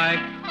on a bike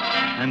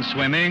and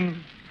swimming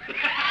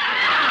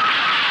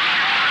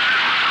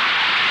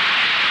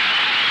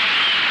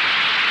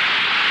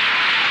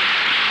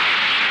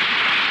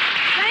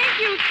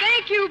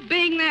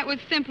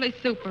simply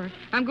super.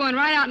 I'm going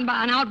right out and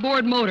buy an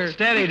outboard motor.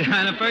 Steady,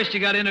 Dinah. First,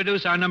 you got to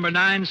introduce our number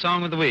 9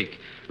 song of the week.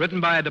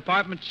 Written by a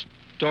department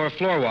store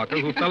floor walker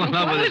who fell in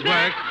love with his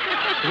work.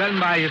 Written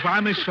by a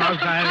department store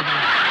guy.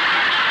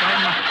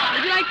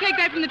 Would you like to take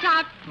that from the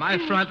top? My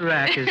front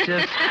rack is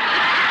just...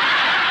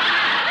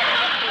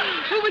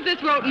 Who was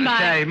this written by?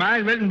 Okay,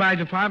 mine written by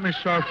department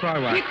store floor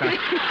walker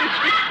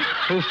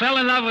who fell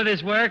in love with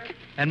his work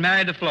and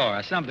married the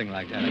floor, something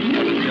like that.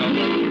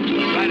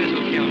 Writers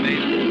will kill me.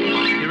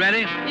 You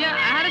ready? Yeah,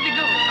 how did it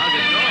go? How'd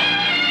it go?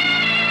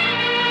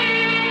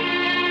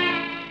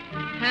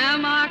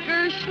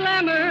 Hammacher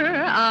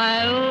Schlemmer,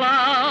 I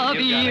love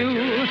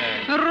you.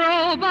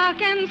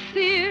 Roebuck and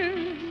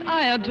Sears,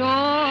 I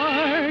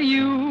adore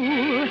you.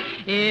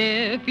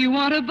 If you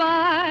want to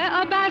buy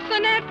a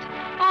bassinet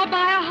or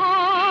buy a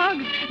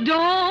hog,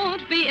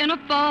 don't be in a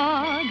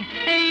fog.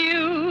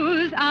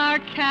 Use our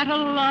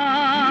catalog.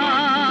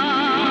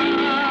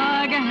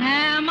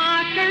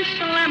 Hammacher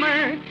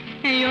Schlemmer,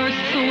 you're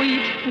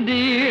sweet,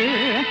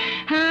 dear.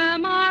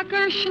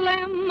 Hammacher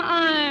Schlem,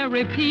 I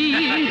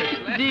repeat,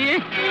 dear.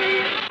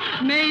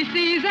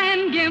 Macy's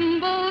and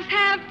Gimbels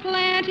have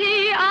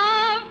plenty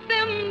of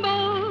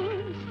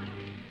thimbles,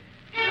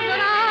 but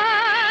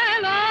I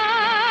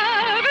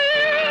love you.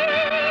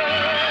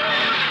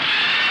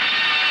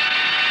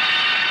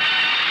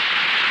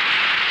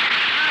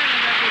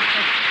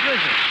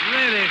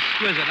 Really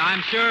exquisite.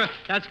 I'm sure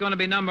that's going to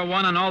be number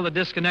 1 on all the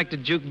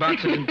disconnected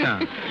jukeboxes in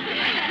town.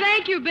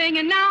 Thank you, Bing.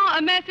 And now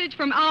a message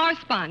from our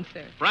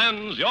sponsor.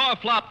 Friends, your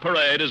flop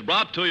parade is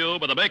brought to you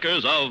by the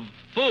makers of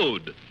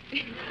food.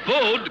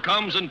 Food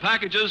comes in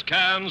packages,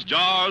 cans,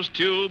 jars,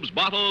 tubes,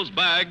 bottles,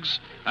 bags,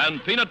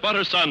 and peanut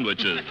butter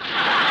sandwiches.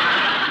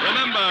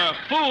 Remember,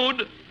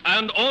 food,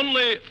 and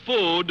only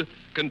food,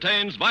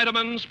 contains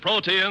vitamins,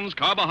 proteins,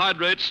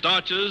 carbohydrates,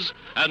 starches,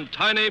 and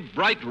tiny,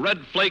 bright red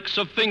flakes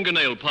of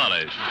fingernail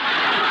polish.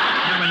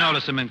 Never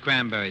notice them in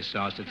cranberry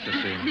sauce. It's the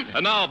same.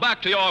 And now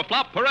back to your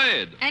flop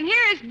parade. And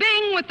here is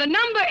Bing with the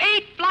number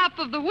 8 flop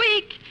of the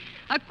week.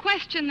 A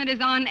question that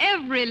is on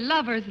every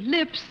lover's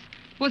lips.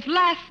 Was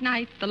last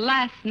night the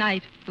last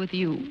night with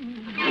you?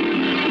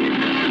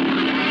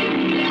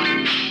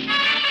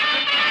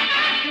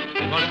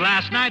 Was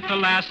last night the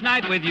last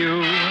night with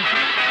you?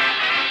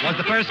 Was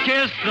the first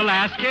kiss the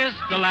last kiss,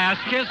 the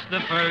last kiss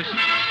the first?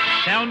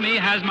 Tell me,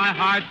 has my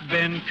heart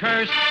been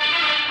cursed?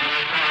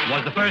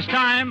 Was the first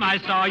time I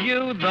saw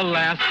you the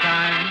last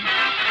time?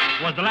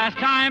 Was the last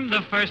time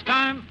the first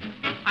time?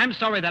 I'm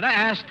sorry that I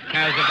asked,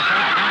 as if the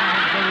first time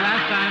was the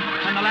last time,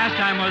 and the last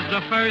time was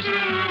the first,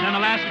 and the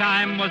last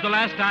time was the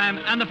last time,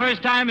 and the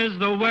first time is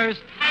the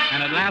worst,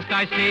 and at last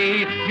I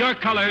see your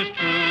colors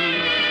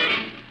true.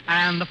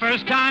 And the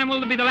first time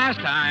will be the last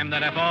time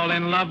that I fall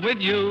in love with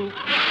you.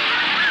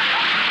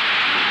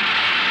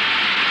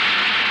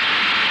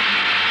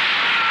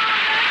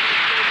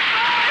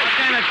 What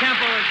kind of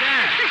tempo is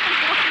that?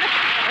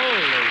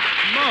 Holy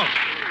smoke.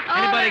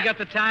 Anybody got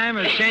the time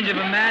or a change of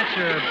a match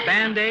or a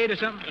Band-Aid or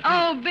something?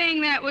 Oh, Bing,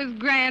 that was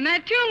grand.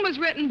 That tune was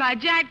written by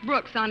Jack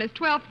Brooks on his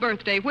 12th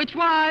birthday, which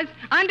was,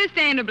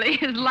 understandably,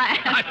 his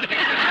last.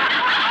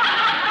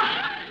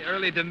 The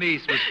early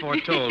demise was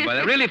foretold by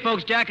that. Really,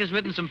 folks, Jack has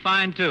written some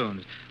fine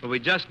tunes, but we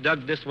just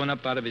dug this one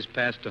up out of his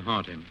past to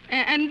haunt him.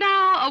 And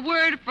now a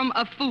word from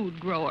a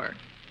food grower.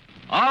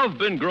 I've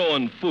been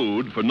growing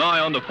food for nigh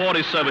on to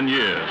 47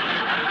 years.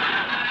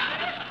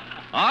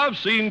 I've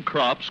seen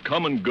crops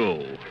come and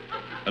go.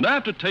 And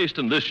after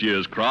tasting this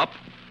year's crop,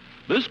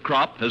 this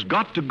crop has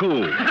got to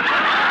go.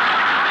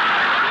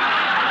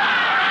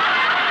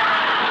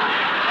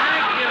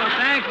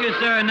 Thank you,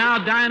 sir. Now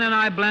Dinah and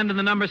I blend in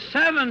the number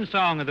 7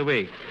 song of the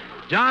week.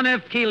 John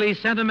F. Keeley's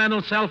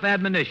sentimental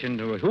self-admonition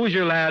to a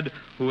Hoosier lad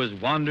who has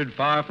wandered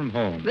far from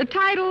home. The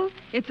title,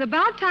 It's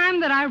About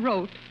Time That I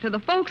Wrote to the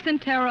Folks in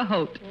Terre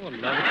Haute. Oh,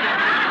 love it.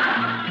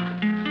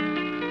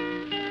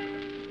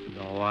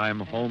 Though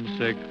I'm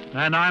homesick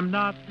and I'm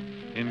not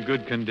in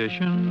good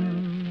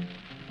condition,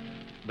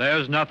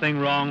 there's nothing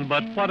wrong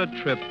but what a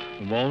trip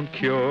won't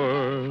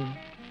cure.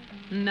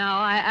 Now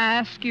I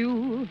ask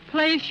you,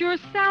 place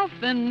yourself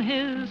in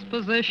his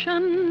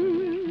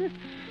position.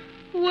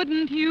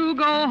 Wouldn't you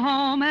go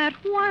home at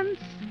once?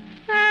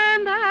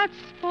 And that's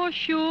for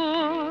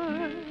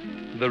sure.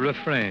 The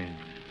refrain.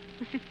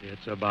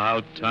 It's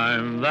about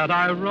time that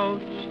I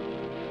wrote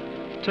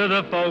to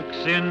the folks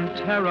in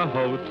Terre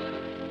Haute,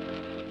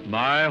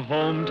 my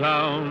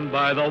hometown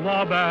by the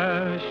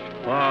Wabash,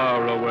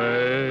 far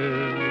away,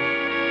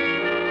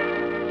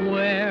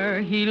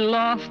 where he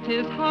lost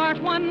his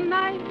heart one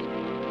night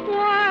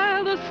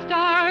while the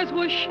stars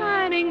were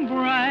shining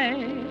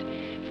bright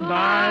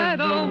by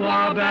the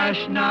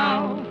Wabash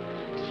now,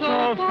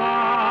 so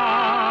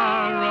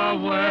far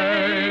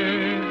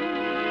away.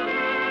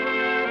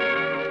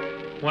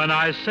 When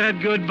I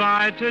said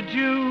goodbye to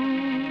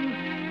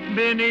June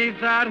beneath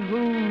that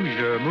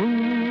Hoosier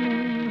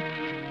moon,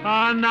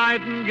 a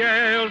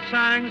nightingale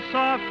sang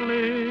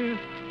softly,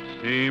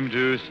 seemed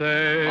to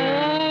say,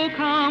 oh,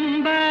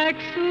 come back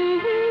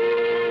soon.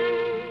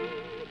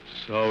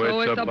 So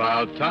it's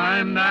about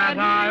time that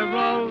I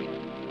wrote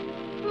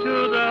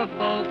to the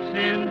folks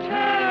in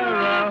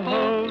Terre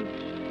Haute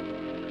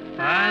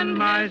and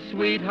my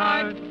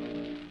sweetheart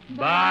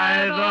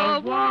by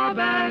the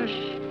Wabash,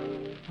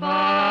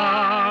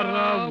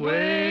 far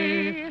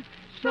away,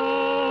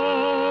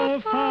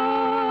 so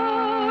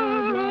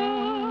far away.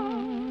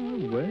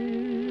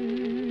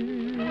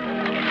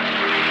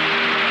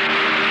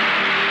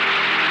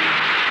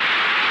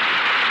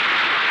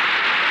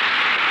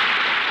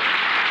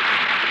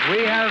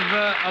 We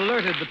have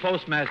alerted the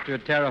postmaster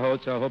at Terre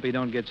Haute, so I hope he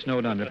don't get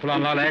snowed under. Put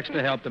on a lot of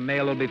extra help. The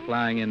mail will be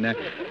flying in there.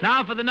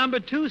 Now for the number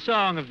 2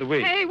 song of the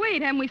week. Hey,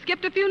 wait, haven't we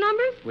skipped a few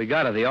numbers? We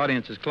got it. The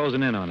audience is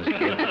closing in on us,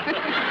 kid.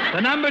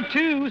 The number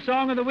 2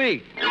 song of the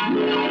week.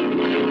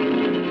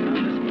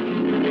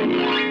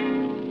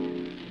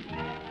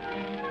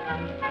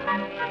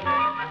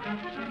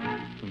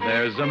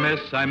 There's a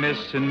miss I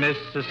miss in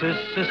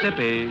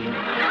Mississippi,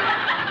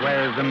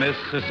 where the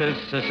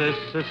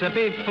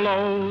Mississippi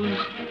flows.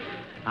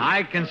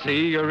 I can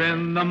see her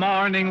in the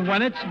morning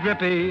when it's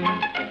drippy,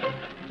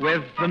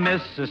 with the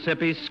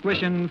Mississippi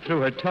squishing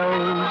through her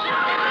toes.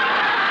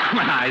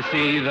 When I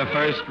see the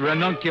first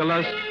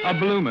ranunculus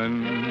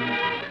a-bloomin',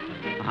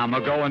 I'm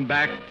a-going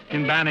back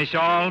and banish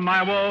all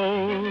my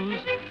woes.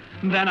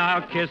 Then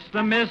I'll kiss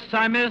the miss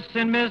I miss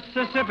in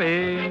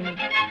Mississippi,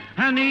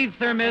 and eat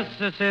her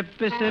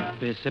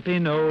Mississippi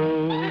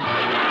nose.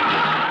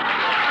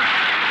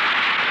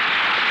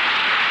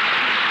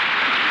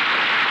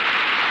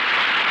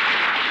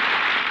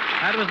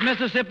 That was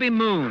Mississippi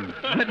Moon,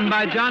 written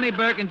by Johnny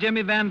Burke and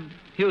Jimmy Van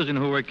Heusen,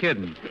 who were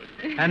kidding.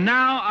 And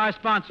now, our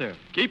sponsor.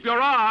 Keep your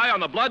eye on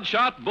the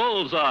bloodshot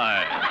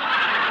bullseye.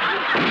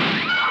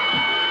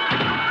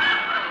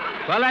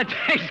 Well, that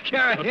takes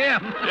care of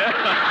him. Yeah.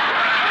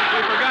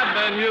 We forgot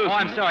Van Heusen. Oh,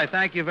 I'm sorry.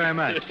 Thank you very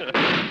much.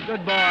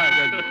 Good boy.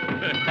 Good.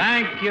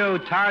 Thank you,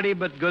 tardy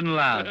but good and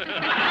loud.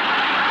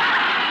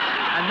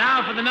 And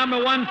now for the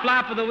number 1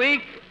 flop of the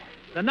week.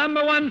 The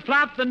number 1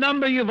 flop, the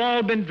number you've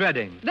all been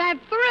dreading. That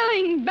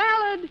thrilling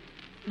ballad,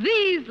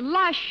 These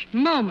Lush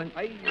Moments.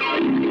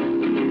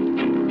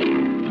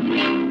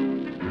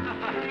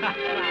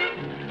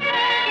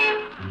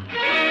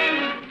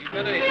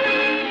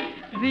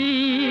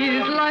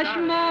 These lush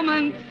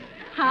moments,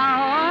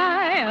 how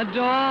I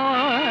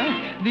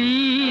adore.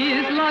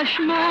 These lush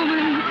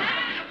moments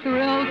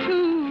thrill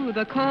to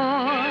the core.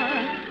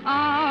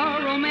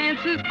 Our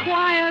romance is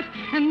quiet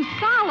and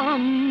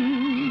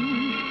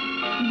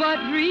solemn,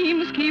 but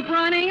dreams keep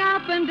running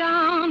up and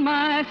down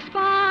my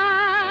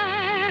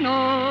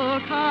spinal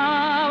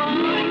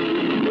column.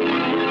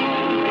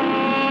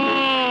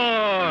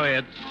 Oh,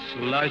 it's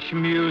lush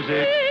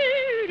music.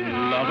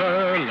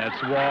 Lover,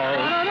 let's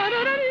waltz.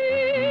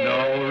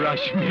 No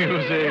rush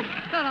music.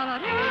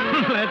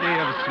 Plenty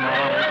of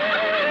small.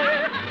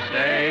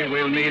 Say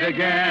we'll meet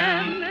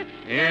again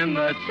in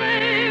the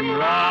same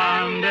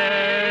rendezvous.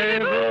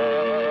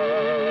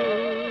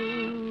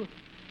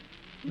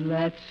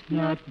 Let's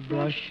not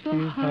brush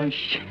the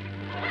hush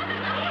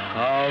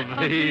of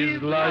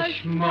these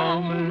lush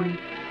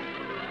moments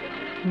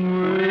with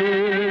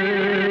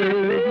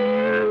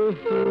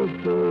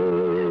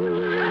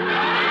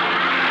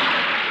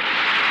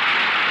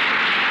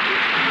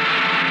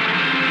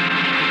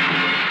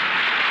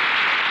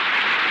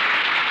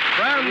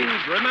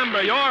Friends,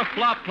 remember, your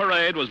flop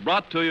parade was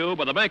brought to you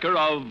by the maker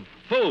of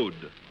Food.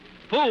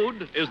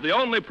 Food is the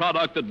only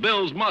product that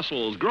builds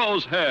muscles,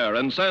 grows hair,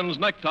 and sends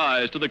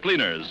neckties to the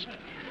cleaners.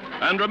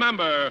 And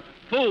remember,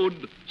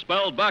 food,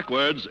 spelled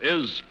backwards,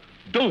 is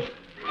doof.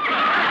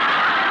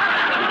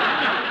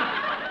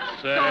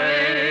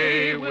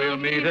 Say we'll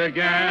meet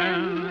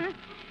again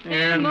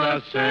in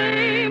the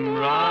same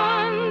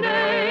rendezvous.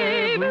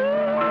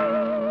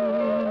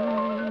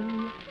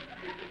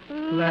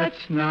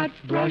 Let's not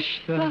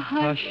brush the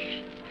hush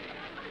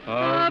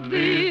of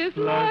these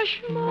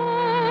lush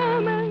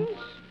moments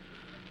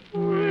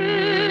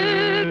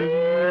with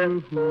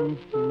you.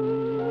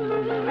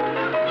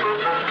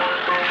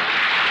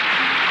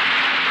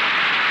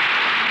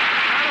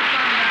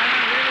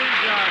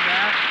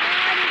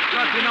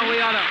 You know,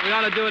 we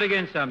ought to do it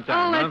again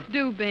sometime. Oh, let's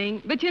do,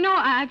 Bing. But you know,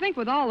 I think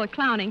with all the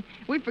clowning,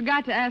 we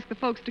forgot to ask the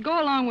folks to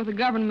go along with the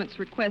government's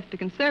request to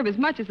conserve as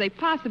much as they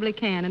possibly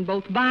can in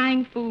both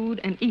buying food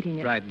and eating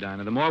it. Right,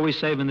 Dinah. The more we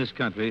save in this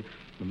country,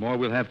 the more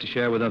we'll have to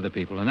share with other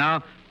people. And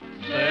now,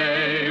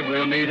 say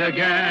we'll meet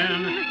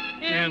again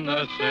in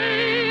the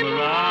same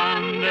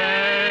rendezvous.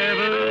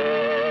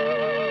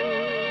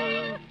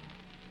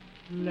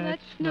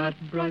 Let's not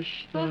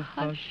brush the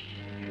hush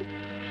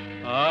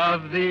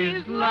of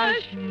these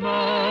lush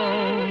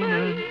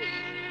moments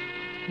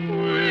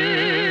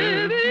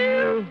with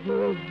you.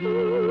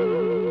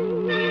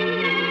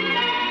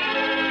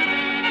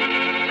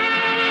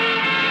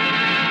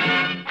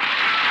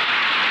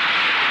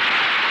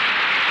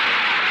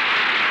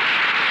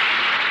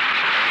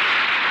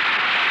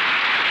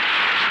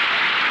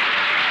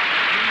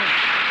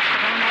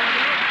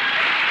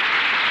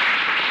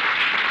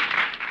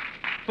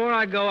 Before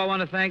I go, I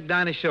want to thank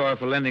Dinah Shore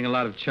for lending a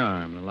lot of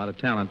charm and a lot of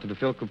talent to the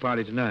Philco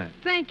party tonight.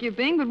 Thank you,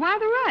 Bing, but why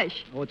the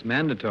rush? Oh, it's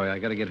mandatory. I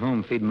got to get home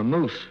and feed my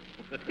moose.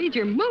 Feed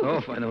your moose. Oh,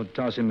 if I don't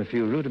toss him a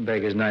few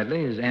rutabagas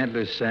nightly, his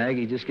antlers sag.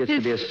 He just gets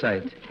to be a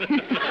sight.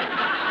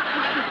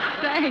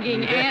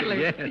 Sagging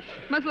antlers. Yes.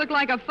 Must look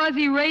like a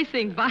fuzzy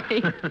racing bike.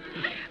 Who's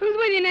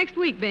with you next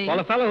week, Bing? Well,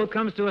 a fellow who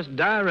comes to us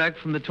direct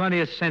from the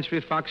 20th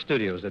Century Fox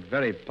Studios, that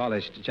very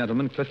polished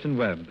gentleman, Clifton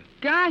Webb.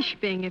 Gosh,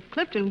 Bing, if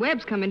Clifton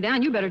Webb's coming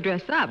down, you better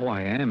dress up. Oh,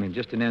 I am, and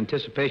just in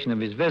anticipation of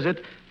his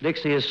visit,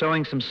 Dixie is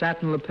sewing some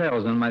satin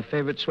lapels on my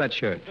favorite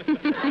sweatshirt.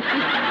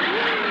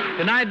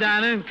 Good night,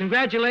 Dinah.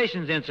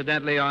 Congratulations,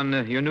 incidentally,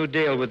 on your new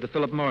deal with the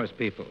Philip Morris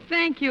people.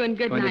 Thank you, and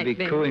good Going night, to be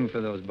Bing. cooing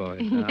for those boys.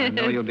 I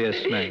know you'll be a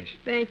smash.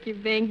 Thank you,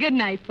 Bing. Good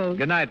night, folks.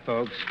 Good night,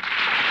 folks.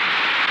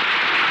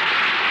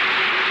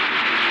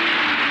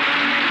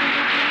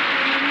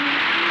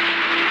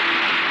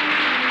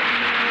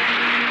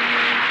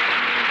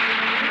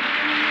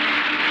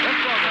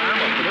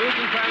 Produced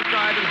and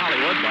transcribed in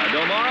Hollywood by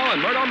Bill Morrow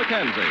and Murdo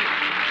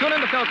McKenzie. Tune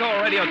in to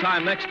Philco Radio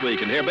Time next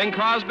week and hear Bing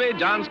Crosby,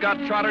 John Scott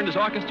Trotter and his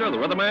orchestra, the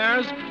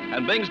Rhythmaires,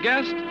 and Bing's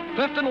guest,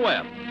 Clifton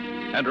Webb.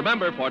 And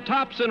remember, for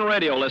tops in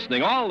radio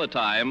listening all the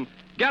time,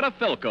 get a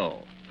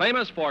Philco,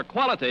 famous for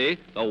quality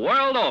the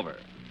world over.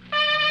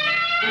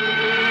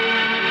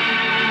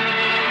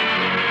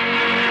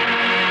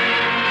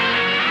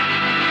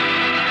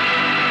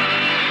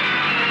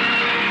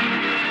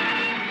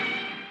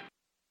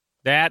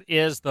 That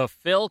is the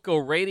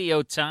Philco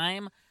Radio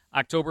Time,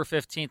 October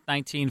 15th,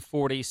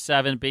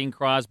 1947. Bing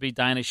Crosby,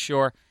 Dinah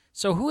Shore.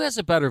 So who has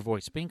a better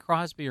voice, Bing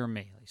Crosby or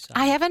me, Lisa?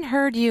 I haven't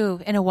heard you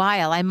in a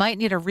while. I might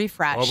need a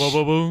refresh.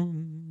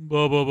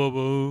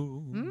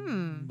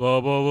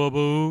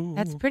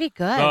 That's pretty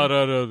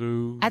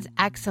good. That's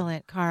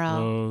excellent,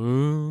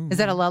 Carl. Is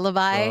that a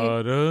lullaby?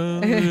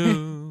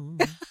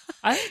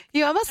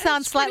 You almost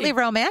sound slightly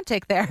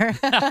romantic there. Is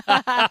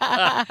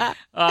that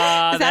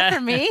for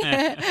me?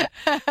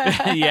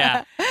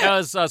 Yeah. That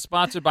was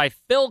sponsored by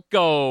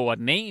Philco, a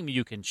name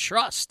you can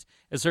trust.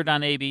 It's heard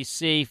on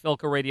ABC.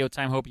 Philco Radio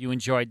Time. Hope you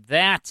enjoyed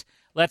that.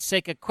 Let's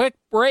take a quick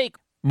break.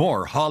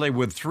 More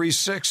Hollywood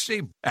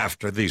 360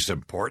 after these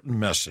important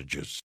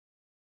messages.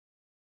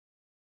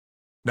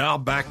 Now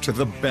back to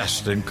the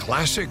best in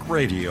classic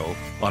radio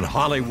on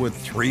Hollywood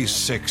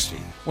 360.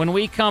 When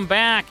we come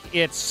back,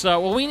 it's,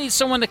 we need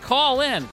someone to call in.